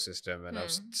ecosystem and of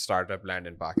startup land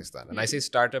in Pakistan. And I say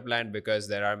startup land because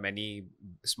there are many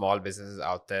small businesses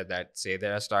out there that say they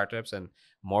are startups, and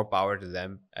more power to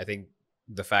them. I think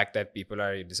the fact that people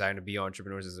are deciding to be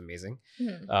entrepreneurs is amazing.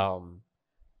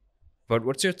 But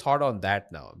what's your thought on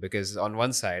that now? Because on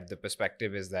one side, the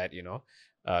perspective is that,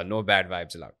 no bad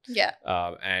vibes allowed. Yeah.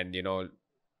 And,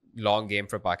 long game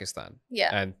for Pakistan.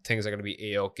 Yeah. And things are going to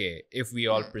be A-okay if we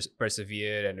all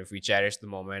persevere and if we cherish the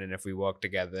moment and if we work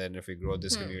together and if we grow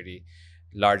this community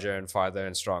larger and farther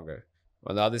and stronger.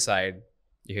 On the other side,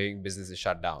 you're hearing businesses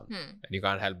shut down. And you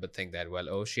can't help but think that, well,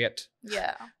 oh shit.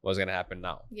 Yeah. What's going to happen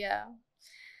now? Yeah.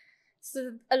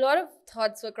 So a lot of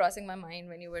thoughts were crossing my mind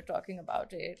when you were talking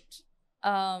about it.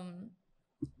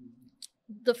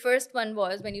 The first one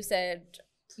was when you said,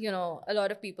 a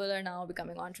lot of people are now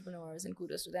becoming entrepreneurs and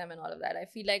kudos to them and all of that. I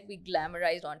feel like we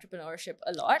glamorized entrepreneurship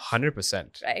a lot.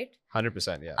 100%. Right?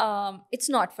 100%, yeah. It's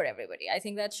not for everybody. I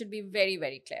think that should be very,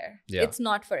 very clear. Yeah. It's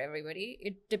not for everybody.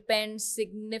 It depends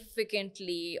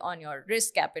significantly on your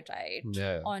risk appetite,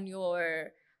 on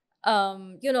your,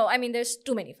 there's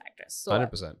too many factors. So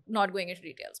 100%. Not going into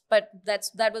details. But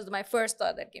that was my first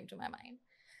thought that came to my mind.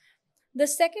 The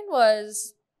second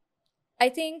was, I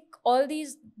think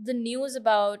the news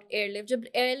about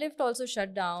Airlift also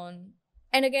shut down.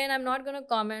 And again, I'm not going to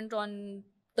comment on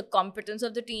the competence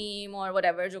of the team or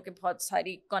whatever, jo ki bahut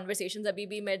sari conversations abhi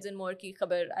bhi Meds and More ki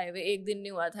khabar aaye hue ek din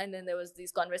nahi hua tha, and then there was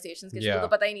these conversations कि किसी को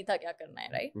पता ही नहीं था क्या करना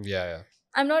है, right? Yeah.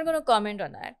 I'm not going to comment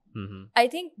on that. I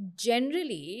think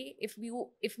generally,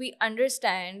 if we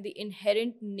understand the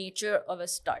inherent nature of a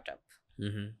startup,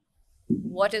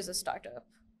 what is a startup?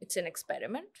 It's an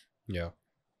experiment. Yeah.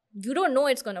 You don't know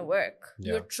it's going to work.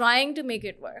 Yeah. You're trying to make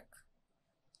it work.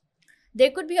 There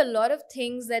could be a lot of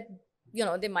things that,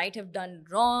 they might have done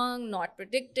wrong, not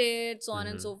predicted, so on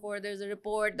and so forth. There's a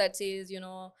report that says,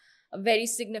 a very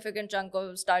significant chunk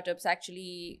of startups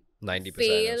actually 90%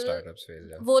 fail. of startups fail.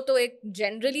 Yeah. वो तो एक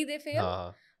generally they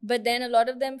fail. But then a lot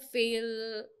of them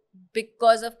fail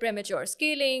because of premature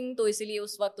scaling. तो इसीलिए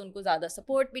उस वक्त उनको ज़्यादा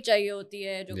support भी चाहिए होती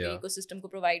है जो कि ecosystem को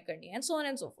provide करनी है, and so on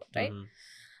and so forth, right?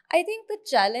 I think the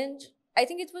challenge, I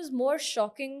think it was more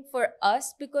shocking for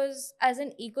us because as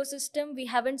an ecosystem, we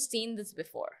haven't seen this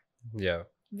before. Yeah.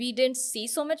 We didn't see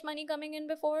so much money coming in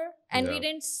before, and we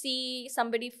didn't see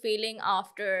somebody failing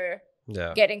after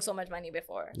getting so much money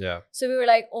before. Yeah. So we were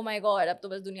like, oh my God, ab to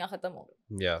bas duniya khatam ho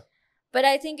gayi. Yeah. But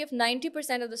I think if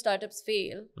 90% of the startups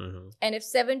fail, and if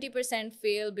 70%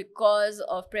 fail because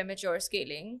of premature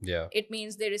scaling, it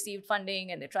means they received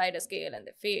funding and they tried to scale and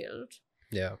they failed.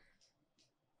 Yeah.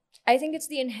 I think it's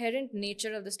the inherent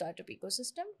nature of the startup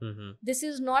ecosystem. This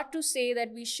is not to say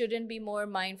that we shouldn't be more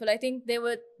mindful. I think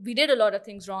we did a lot of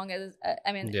things wrong. And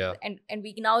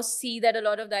we now see that a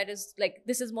lot of that is like,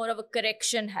 this is more of a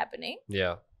correction happening.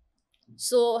 Yeah.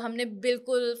 So, humne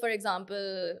bilkul, for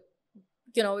example,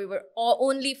 we were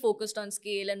only focused on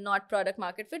scale and not product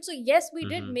market fit. So yes, we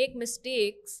did make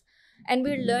mistakes and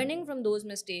we're learning from those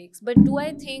mistakes. But do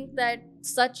I think that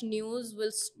such news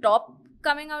will stop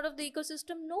coming out of the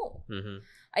ecosystem? No.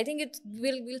 I think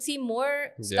we'll see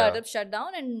more startups shut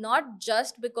down, and not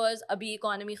just because abhi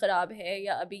economy kharab hai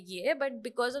ya abhi ye, but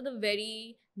because of the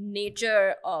very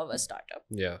nature of a startup.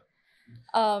 Yeah.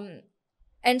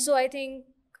 And so I think,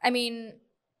 I think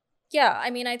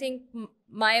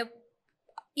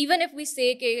even if we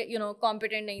say कि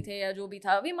competent नहीं थे या जो भी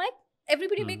था, we might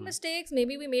everybody make mistakes.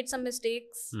 Maybe we made some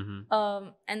mistakes,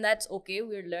 and that's okay.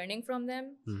 We're learning from them.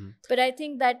 But I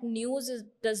think that news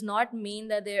does not mean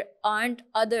that there aren't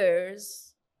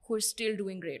others who are still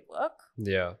doing great work.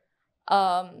 Yeah.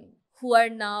 Who are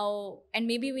now, and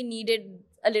maybe we needed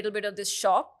a little bit of this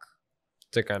shock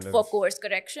To kind for of, course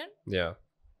correction. yeah.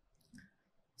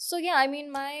 So yeah, I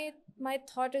mean, my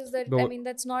thought is that, But I mean,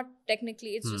 that's not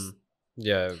technically, it's just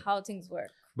Yeah. how things work.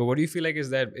 But what do you feel like is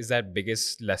that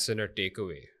biggest lesson or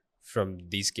takeaway from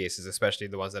these cases, especially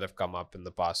the ones that have come up in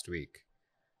the past week?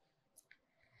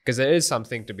 Because there is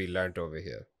something to be learnt over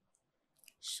here.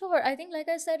 Sure. I think, like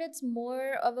I said, it's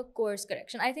more of a course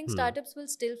correction. I think startups will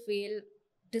still fail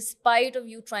despite of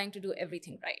you trying to do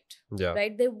everything right. Yeah.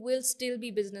 Right? There will still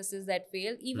be businesses that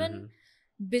fail. Even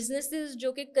businesses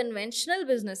जो कि conventional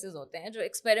businesses होते हैं, जो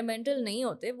experimental नहीं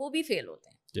होते, वो भी fail होते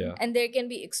हैं. Yeah. And there can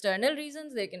be external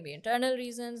reasons, there can be internal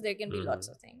reasons, there can be lots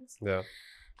of things. Yeah.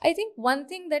 I think one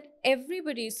thing that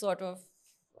everybody sort of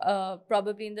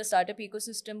probably in the startup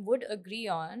ecosystem would agree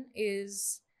on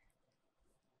is,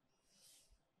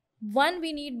 one,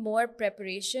 we need more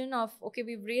preparation of, okay,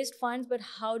 we've raised funds, but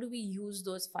how do we use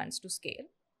those funds to scale?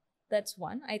 That's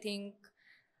one. I think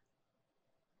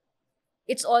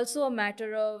it's also a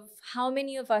matter of how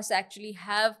many of us actually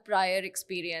have prior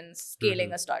experience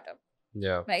scaling a startup.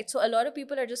 Yeah. Right? So a lot of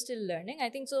people are just still learning. I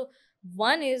think so.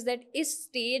 One is that इस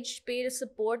stage पे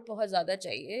support बहुत ज़्यादा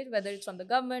चाहिए, whether it's from the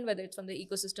government, whether it's from the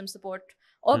ecosystem support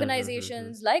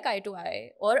organizations like I2I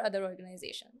or other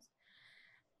organizations.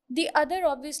 The other,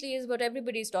 obviously, is what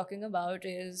everybody's talking about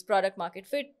is product market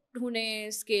fit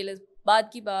होने, scale is बाद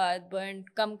की बात, burn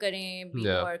कम करें, be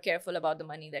more careful about the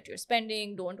money that you're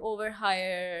spending, don't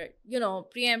overhire,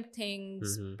 preempt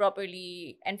things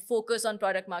properly, and focus on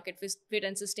product market fit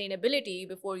and sustainability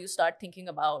before you start thinking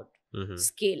about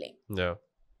scaling. Yeah.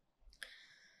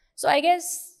 So I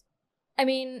guess, I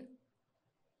mean,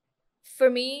 for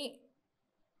me,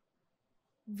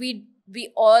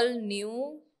 we all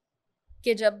knew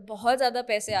कि जब बहुत ज़्यादा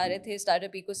पैसे आ रहे थे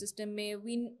startup ecosystem में,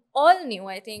 we all knew,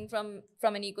 I think, from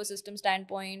an ecosystem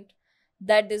standpoint,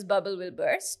 that this bubble will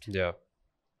burst. Yeah.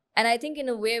 And I think in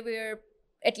a way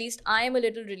at least I am a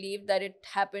little relieved that it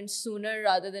happened sooner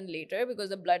rather than later, because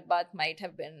the bloodbath might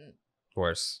have been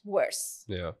worse.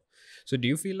 Yeah. So do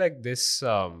you feel like this,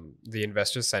 the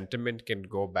investor sentiment can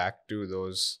go back to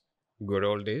those good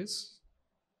old days?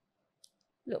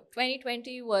 Look,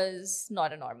 2020 was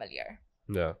not a normal year.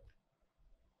 Yeah.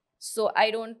 So I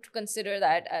don't consider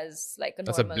that as like a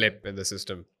normal... That's a blip in the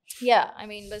system. Yeah, I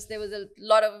mean, but there was a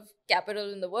lot of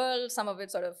capital in the world. Some of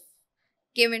it sort of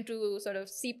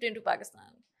seeped into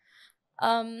Pakistan.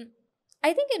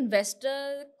 I think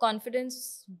investor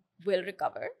confidence will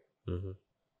recover.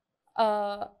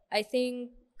 I think,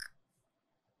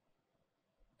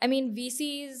 I mean,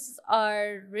 VCs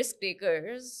are risk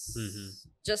takers.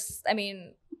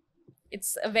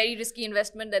 It's a very risky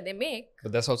investment that they make.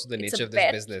 But that's also the nature of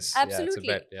this business. Absolutely.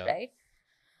 Yeah, it's a bet, yeah. Right?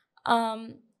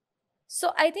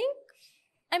 So I think,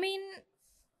 I mean,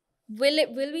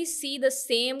 will we see the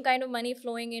same kind of money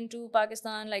flowing into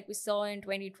Pakistan like we saw in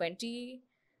 2020?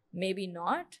 Maybe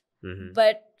not.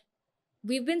 But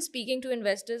we've been speaking to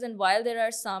investors, and while there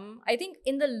are some, I think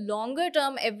in the longer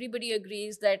term, everybody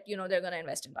agrees that, they're going to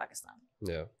invest in Pakistan.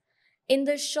 Yeah. In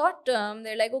the short term,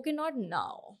 they're like, okay, not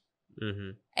now.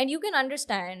 And you can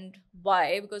understand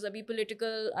why, because of the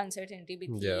political uncertainty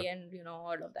and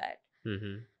all of that.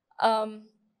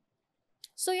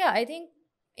 So yeah, I think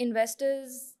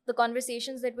investors, the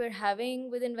conversations that we're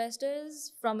having with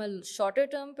investors from a shorter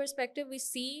term perspective, we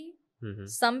see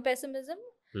some pessimism.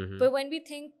 But when we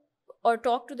think or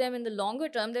talk to them in the longer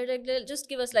term, they're like, just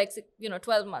give us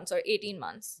 12 months or 18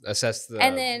 months. Assess the...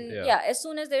 And then, as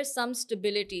soon as there's some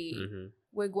stability,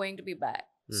 we're going to be back.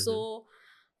 So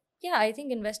yeah, I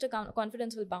think investor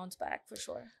confidence will bounce back for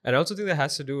sure. And I also think that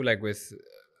has to do with,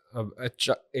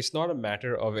 it's not a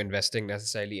matter of investing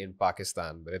necessarily in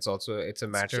Pakistan, but it's a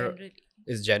matter...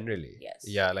 It's generally. Yes.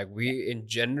 Yeah, in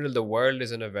general, the world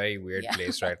is in a very weird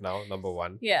place right now, number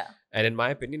one. Yeah. And in my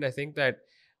opinion, I think that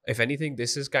if anything,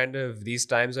 this is these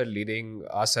times are leading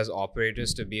us as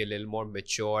operators to be a little more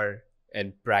mature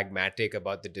and pragmatic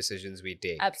about the decisions we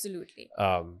take. Absolutely.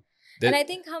 And I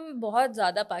think हम बहुत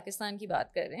ज़्यादा पाकिस्तान की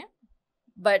बात कर रहे हैं,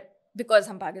 but because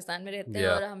हम पाकिस्तान में रहते हैं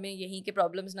और हमें यहीं के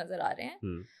problems नजर आ रहे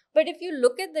हैं. But if you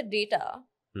look at the data,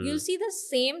 you'll see the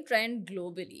same trend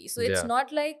globally. So it's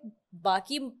not like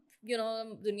बाकी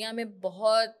दुनिया में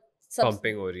बहुत सब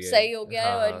सही हो गया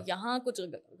है और यहाँ कुछ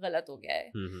गलत हो गया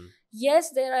है.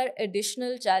 Yes, there are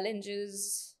additional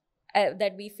challenges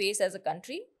that we face as a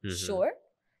country, sure,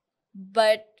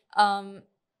 but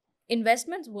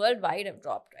investments worldwide have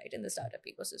dropped, right, in the startup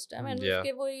ecosystem, and Yeah.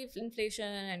 inflation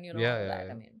and Yeah, all yeah, that.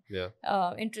 yeah. I mean,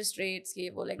 Yeah. interest rates,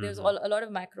 like there's Mhm. a lot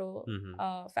of macro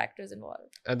Mhm. factors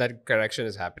involved. And that correction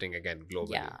is happening again Yeah,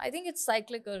 globally. I think it's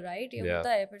cyclical, right? ये Yeah.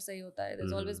 होता है, फिर सही होता है.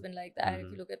 There's always Mhm. been like that. If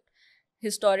you Mhm. look at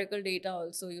historical data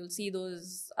also, you'll see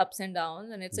those ups and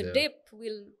downs, and it's a Yeah. dip,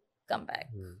 we'll come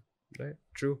back. Right.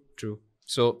 True. True.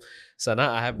 So, Sana,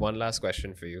 I have one last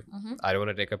question for you. Mhm. I don't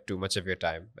want to take up too much of your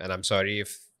time, and I'm sorry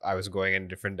if I was going in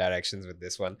different directions with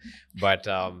this one. But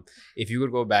if you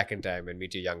could go back in time and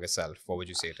meet your younger self, what would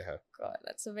you say to her? God,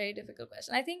 that's a very difficult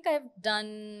question. I think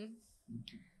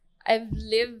I've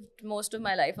lived most of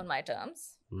my life on my terms.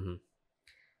 Mm-hmm.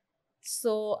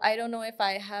 So I don't know if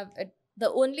I have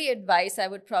the only advice I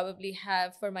would probably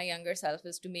have for my younger self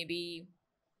is to maybe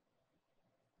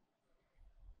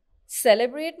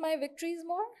celebrate my victories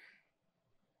more.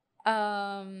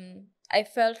 I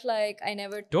felt like I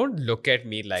never Don't look at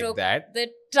me like took that. the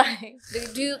time.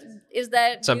 Do you, is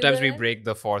that do you Sometimes do we that? break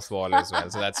the fourth wall as well,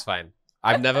 so that's fine.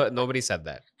 Nobody said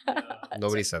that.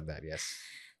 Nobody said that. Yes.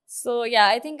 So yeah,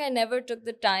 I think I never took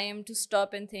the time to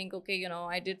stop and think, okay,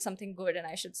 I did something good and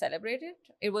I should celebrate it.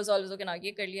 It was always okay, now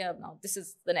ye kar liya, now this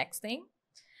is the next thing.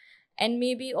 And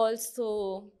maybe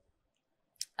also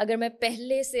अगर मैं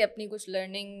पहले से अपनी कुछ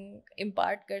learning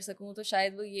impart कर सकूँ तो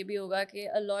शायद वो ये भी होगा कि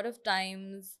a lot of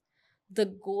times the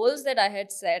goals that I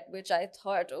had set, which I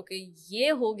thought, okay, ये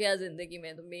हो गया जिंदगी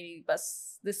में तो मेरी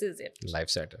बस this is it. Life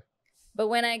setter. But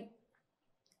when I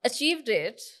achieved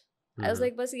it, I was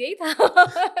like, बस यही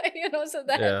था, so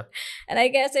that, Yeah. and I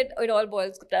guess it all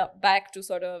boils back to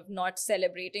sort of not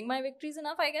celebrating my victories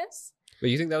enough, I guess. But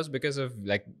you think that was because of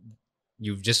like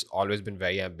you've just always been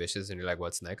very ambitious and you're like,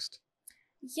 what's next?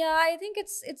 Yeah, I think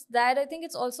it's that. I think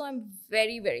it's also I'm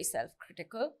very, very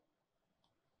self-critical.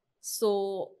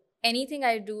 So anything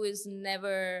I do is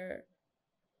never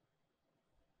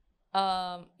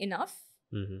enough.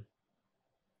 Mm-hmm.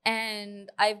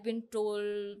 And I've been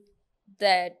told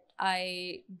that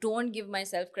I don't give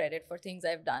myself credit for things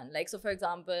I've done. Like, so for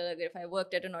example, if I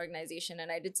worked at an organization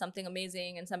and I did something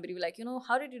amazing and somebody was like,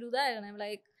 how did you do that? And I'm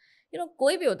like,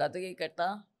 koi bhi hota to yahi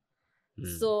karta.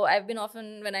 So I've been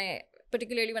often,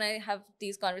 particularly when I have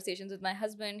these conversations with my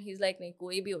husband, he's like, nahi,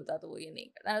 koi bhi hota to wo ye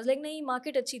nahi karta. And I was like, nahi,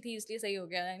 market achhi thi, isliye sahi ho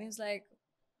gaya. And he's like,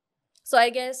 so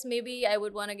I guess maybe I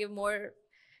would want to give more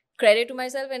credit to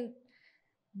myself and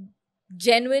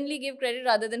genuinely give credit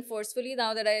rather than forcefully.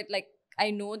 Now that I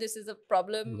know this is a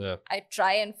problem, Yeah. I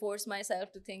try and force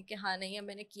myself to think कि हाँ नहीं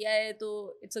मैंने किया है तो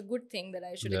it's a good thing that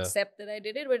I should accept that I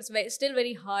did it, but it's still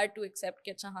very hard to accept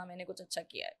कि अच्छा हाँ मैंने कुछ अच्छा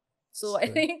किया है. So I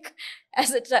think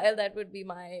as a child that would be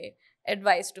my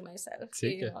advice to myself.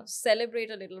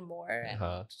 Celebrate a little more. And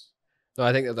No,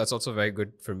 I think that's also very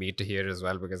good for me to hear as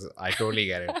well because I totally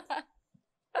get it.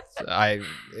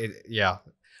 Yeah.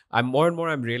 I'm more and more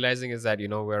I'm realizing is that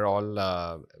we're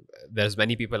all there's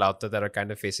many people out there that are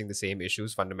kind of facing the same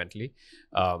issues fundamentally,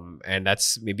 and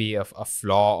that's maybe a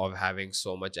flaw of having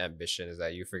so much ambition is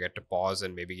that you forget to pause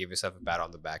and maybe give yourself a pat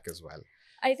on the back as well.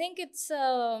 I think it's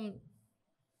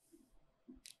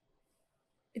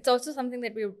also something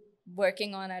that we're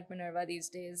working on at Minerva these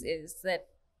days is that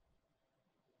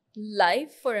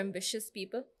life for ambitious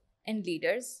people and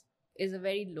leaders is a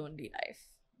very lonely life.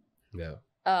 Yeah.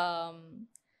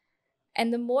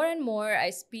 And the more and more I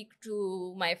speak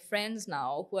to my friends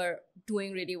now who are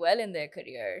doing really well in their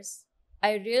careers,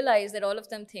 I realize that all of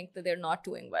them think that they're not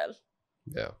doing well.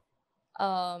 Yeah.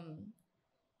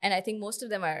 And I think most of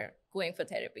them are going for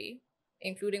therapy,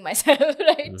 including myself,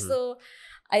 right? Mm-hmm. So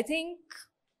I think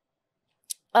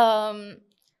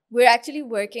we're actually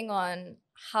working on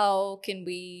how can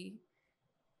we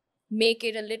make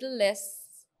it a little less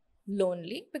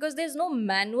lonely, because there's no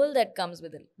manual that comes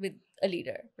with a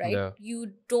leader, right? Yeah.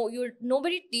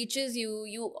 Nobody teaches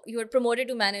you're promoted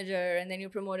to manager and then you're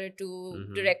promoted to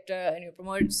director and you're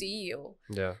promoted to CEO.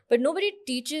 Yeah. But nobody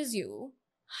teaches you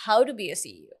how to be a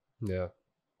CEO. Yeah.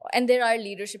 And there are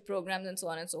leadership programs and so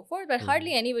on and so forth, but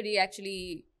hardly anybody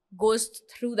actually goes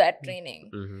through that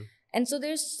training. And so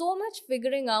there's so much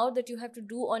figuring out that you have to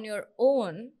do on your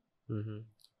own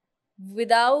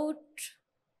without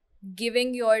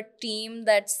giving your team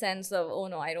that sense of, oh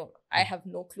no, I have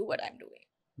no clue what I'm doing,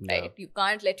 right? You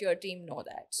can't let your team know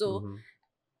that. So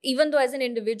even though as an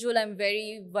individual, I'm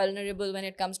very vulnerable when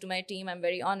it comes to my team, I'm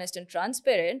very honest and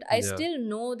transparent, I still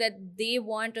know that they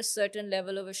want a certain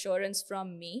level of assurance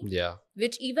from me,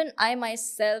 which even I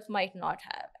myself might not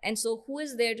have. And so who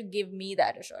is there to give me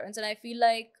that assurance? And I feel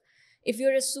like if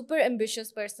you're a super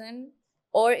ambitious person,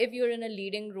 or if you're in a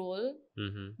leading role,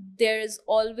 there is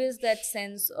always that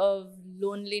sense of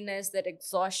loneliness, that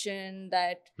exhaustion,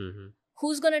 that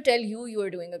who's going to tell you are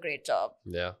doing a great job?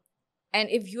 Yeah. And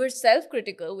if you're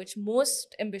self-critical, which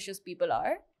most ambitious people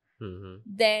are, Mm-hmm.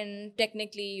 then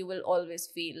technically you will always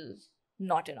feel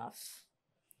not enough.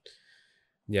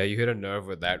 Yeah, you hit a nerve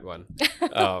with that one.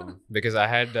 Because I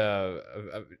had,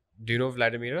 do you know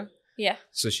Vladimira? Yeah.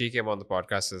 So she came on the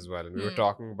podcast as well, and we were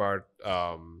talking about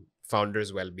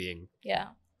founders' well-being. Yeah.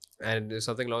 And there's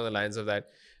something along the lines of that,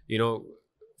 you know,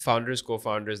 founders,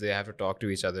 co-founders, they have to talk to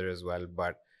each other as well.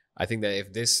 But I think that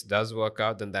if this does work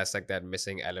out, then that's like that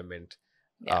missing element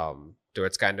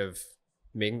towards kind of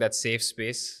making that safe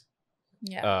space.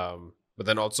 Yeah. But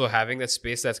then also having that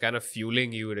space that's kind of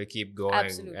fueling you to keep going.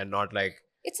 Absolutely. And not like,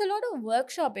 it's a lot of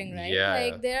workshopping, right? Yeah.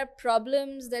 Like there are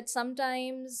problems that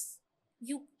sometimes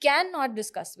you cannot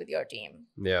discuss with your team,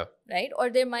 yeah, right?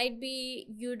 Or there might be,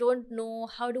 you don't know,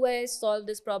 how do I solve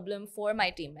this problem for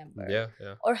my team member?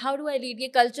 yeah. Or how do I lead?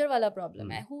 Ye culture wala problem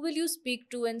hai. Who will you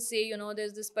speak to and say, you know,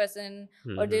 there's this person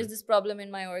or there's this problem in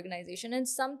my organization? And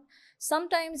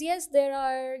sometimes, yes, there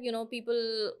are, you know,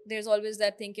 people, there's always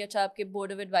that thing ki acha aapke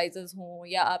board of advisors ho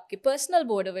ya aapke personal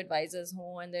board of advisors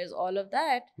ho, and there's all of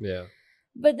that. Yeah.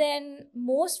 But then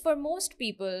for most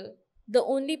people, the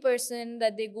only person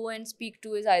that they go and speak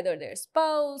to is either their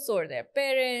spouse or their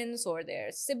parents or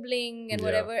their sibling and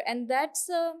whatever. And that's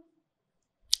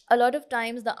a lot of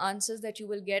times the answers that you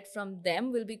will get from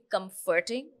them will be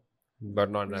comforting,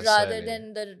 but not necessarily. rather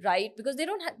than the right, because they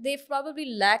don't they probably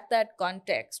lack that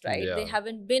context, right? Yeah. They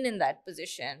haven't been in that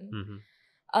position. Mm-hmm.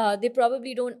 They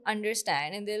probably don't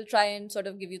understand, and they'll try and sort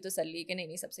of give you tasalli ki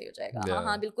nahi sab sahi ho jayega. Yeah.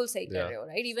 हाँ बिल्कुल सही कर रहे हो,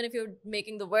 right? Even if you're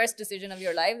making the worst decision of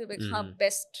your life, they'll be like, हाँ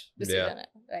best decision hai,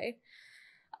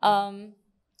 right?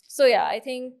 So yeah, I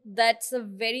think that's a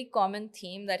very common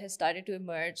theme that has started to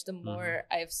emerge the more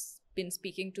I've been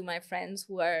speaking to my friends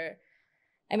who are,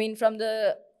 I mean, from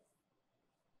the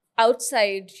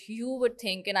outside, you would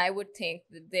think, and I would think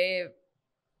that they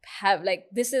have like,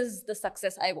 this is the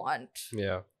success I want.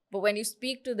 Yeah. But when you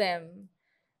speak to them,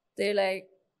 they're like,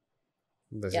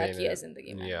 yeah, kiya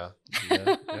zindagi mein. Yeah.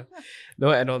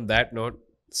 No, and on that note,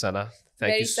 Sana,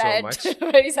 thank you so much.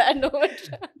 Very sad note.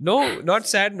 No, not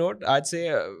sad note. I'd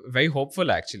say very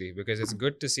hopeful actually, because it's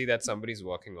good to see that somebody's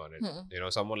working on it. You know,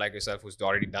 someone like yourself who's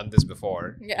already done this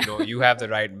before. Yeah. You know, you have the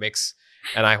right mix,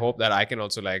 and I hope that I can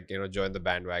also like, you know, join the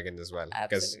bandwagon as well,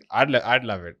 because I'd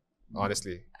love it,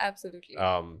 honestly. Absolutely.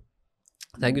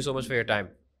 Thank you so much for your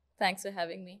time. Thanks for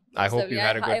having me. I hope you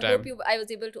had a good time. I was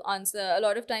able to answer. A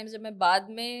lot of times जब मैं बाद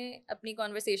में अपनी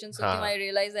conversation सुनती हूँ, I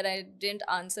realized that I didn't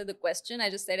answer the question. I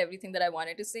just said everything that I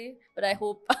wanted to say. But I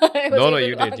hope I was able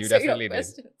you to did. You answer definitely your did.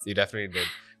 questions. You definitely did.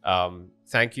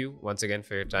 Thank you once again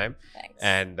for your time. Thanks.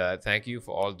 And thank you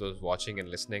for all those watching and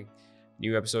listening.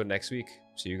 New episode next week.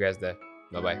 See you guys there.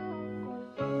 Bye-bye.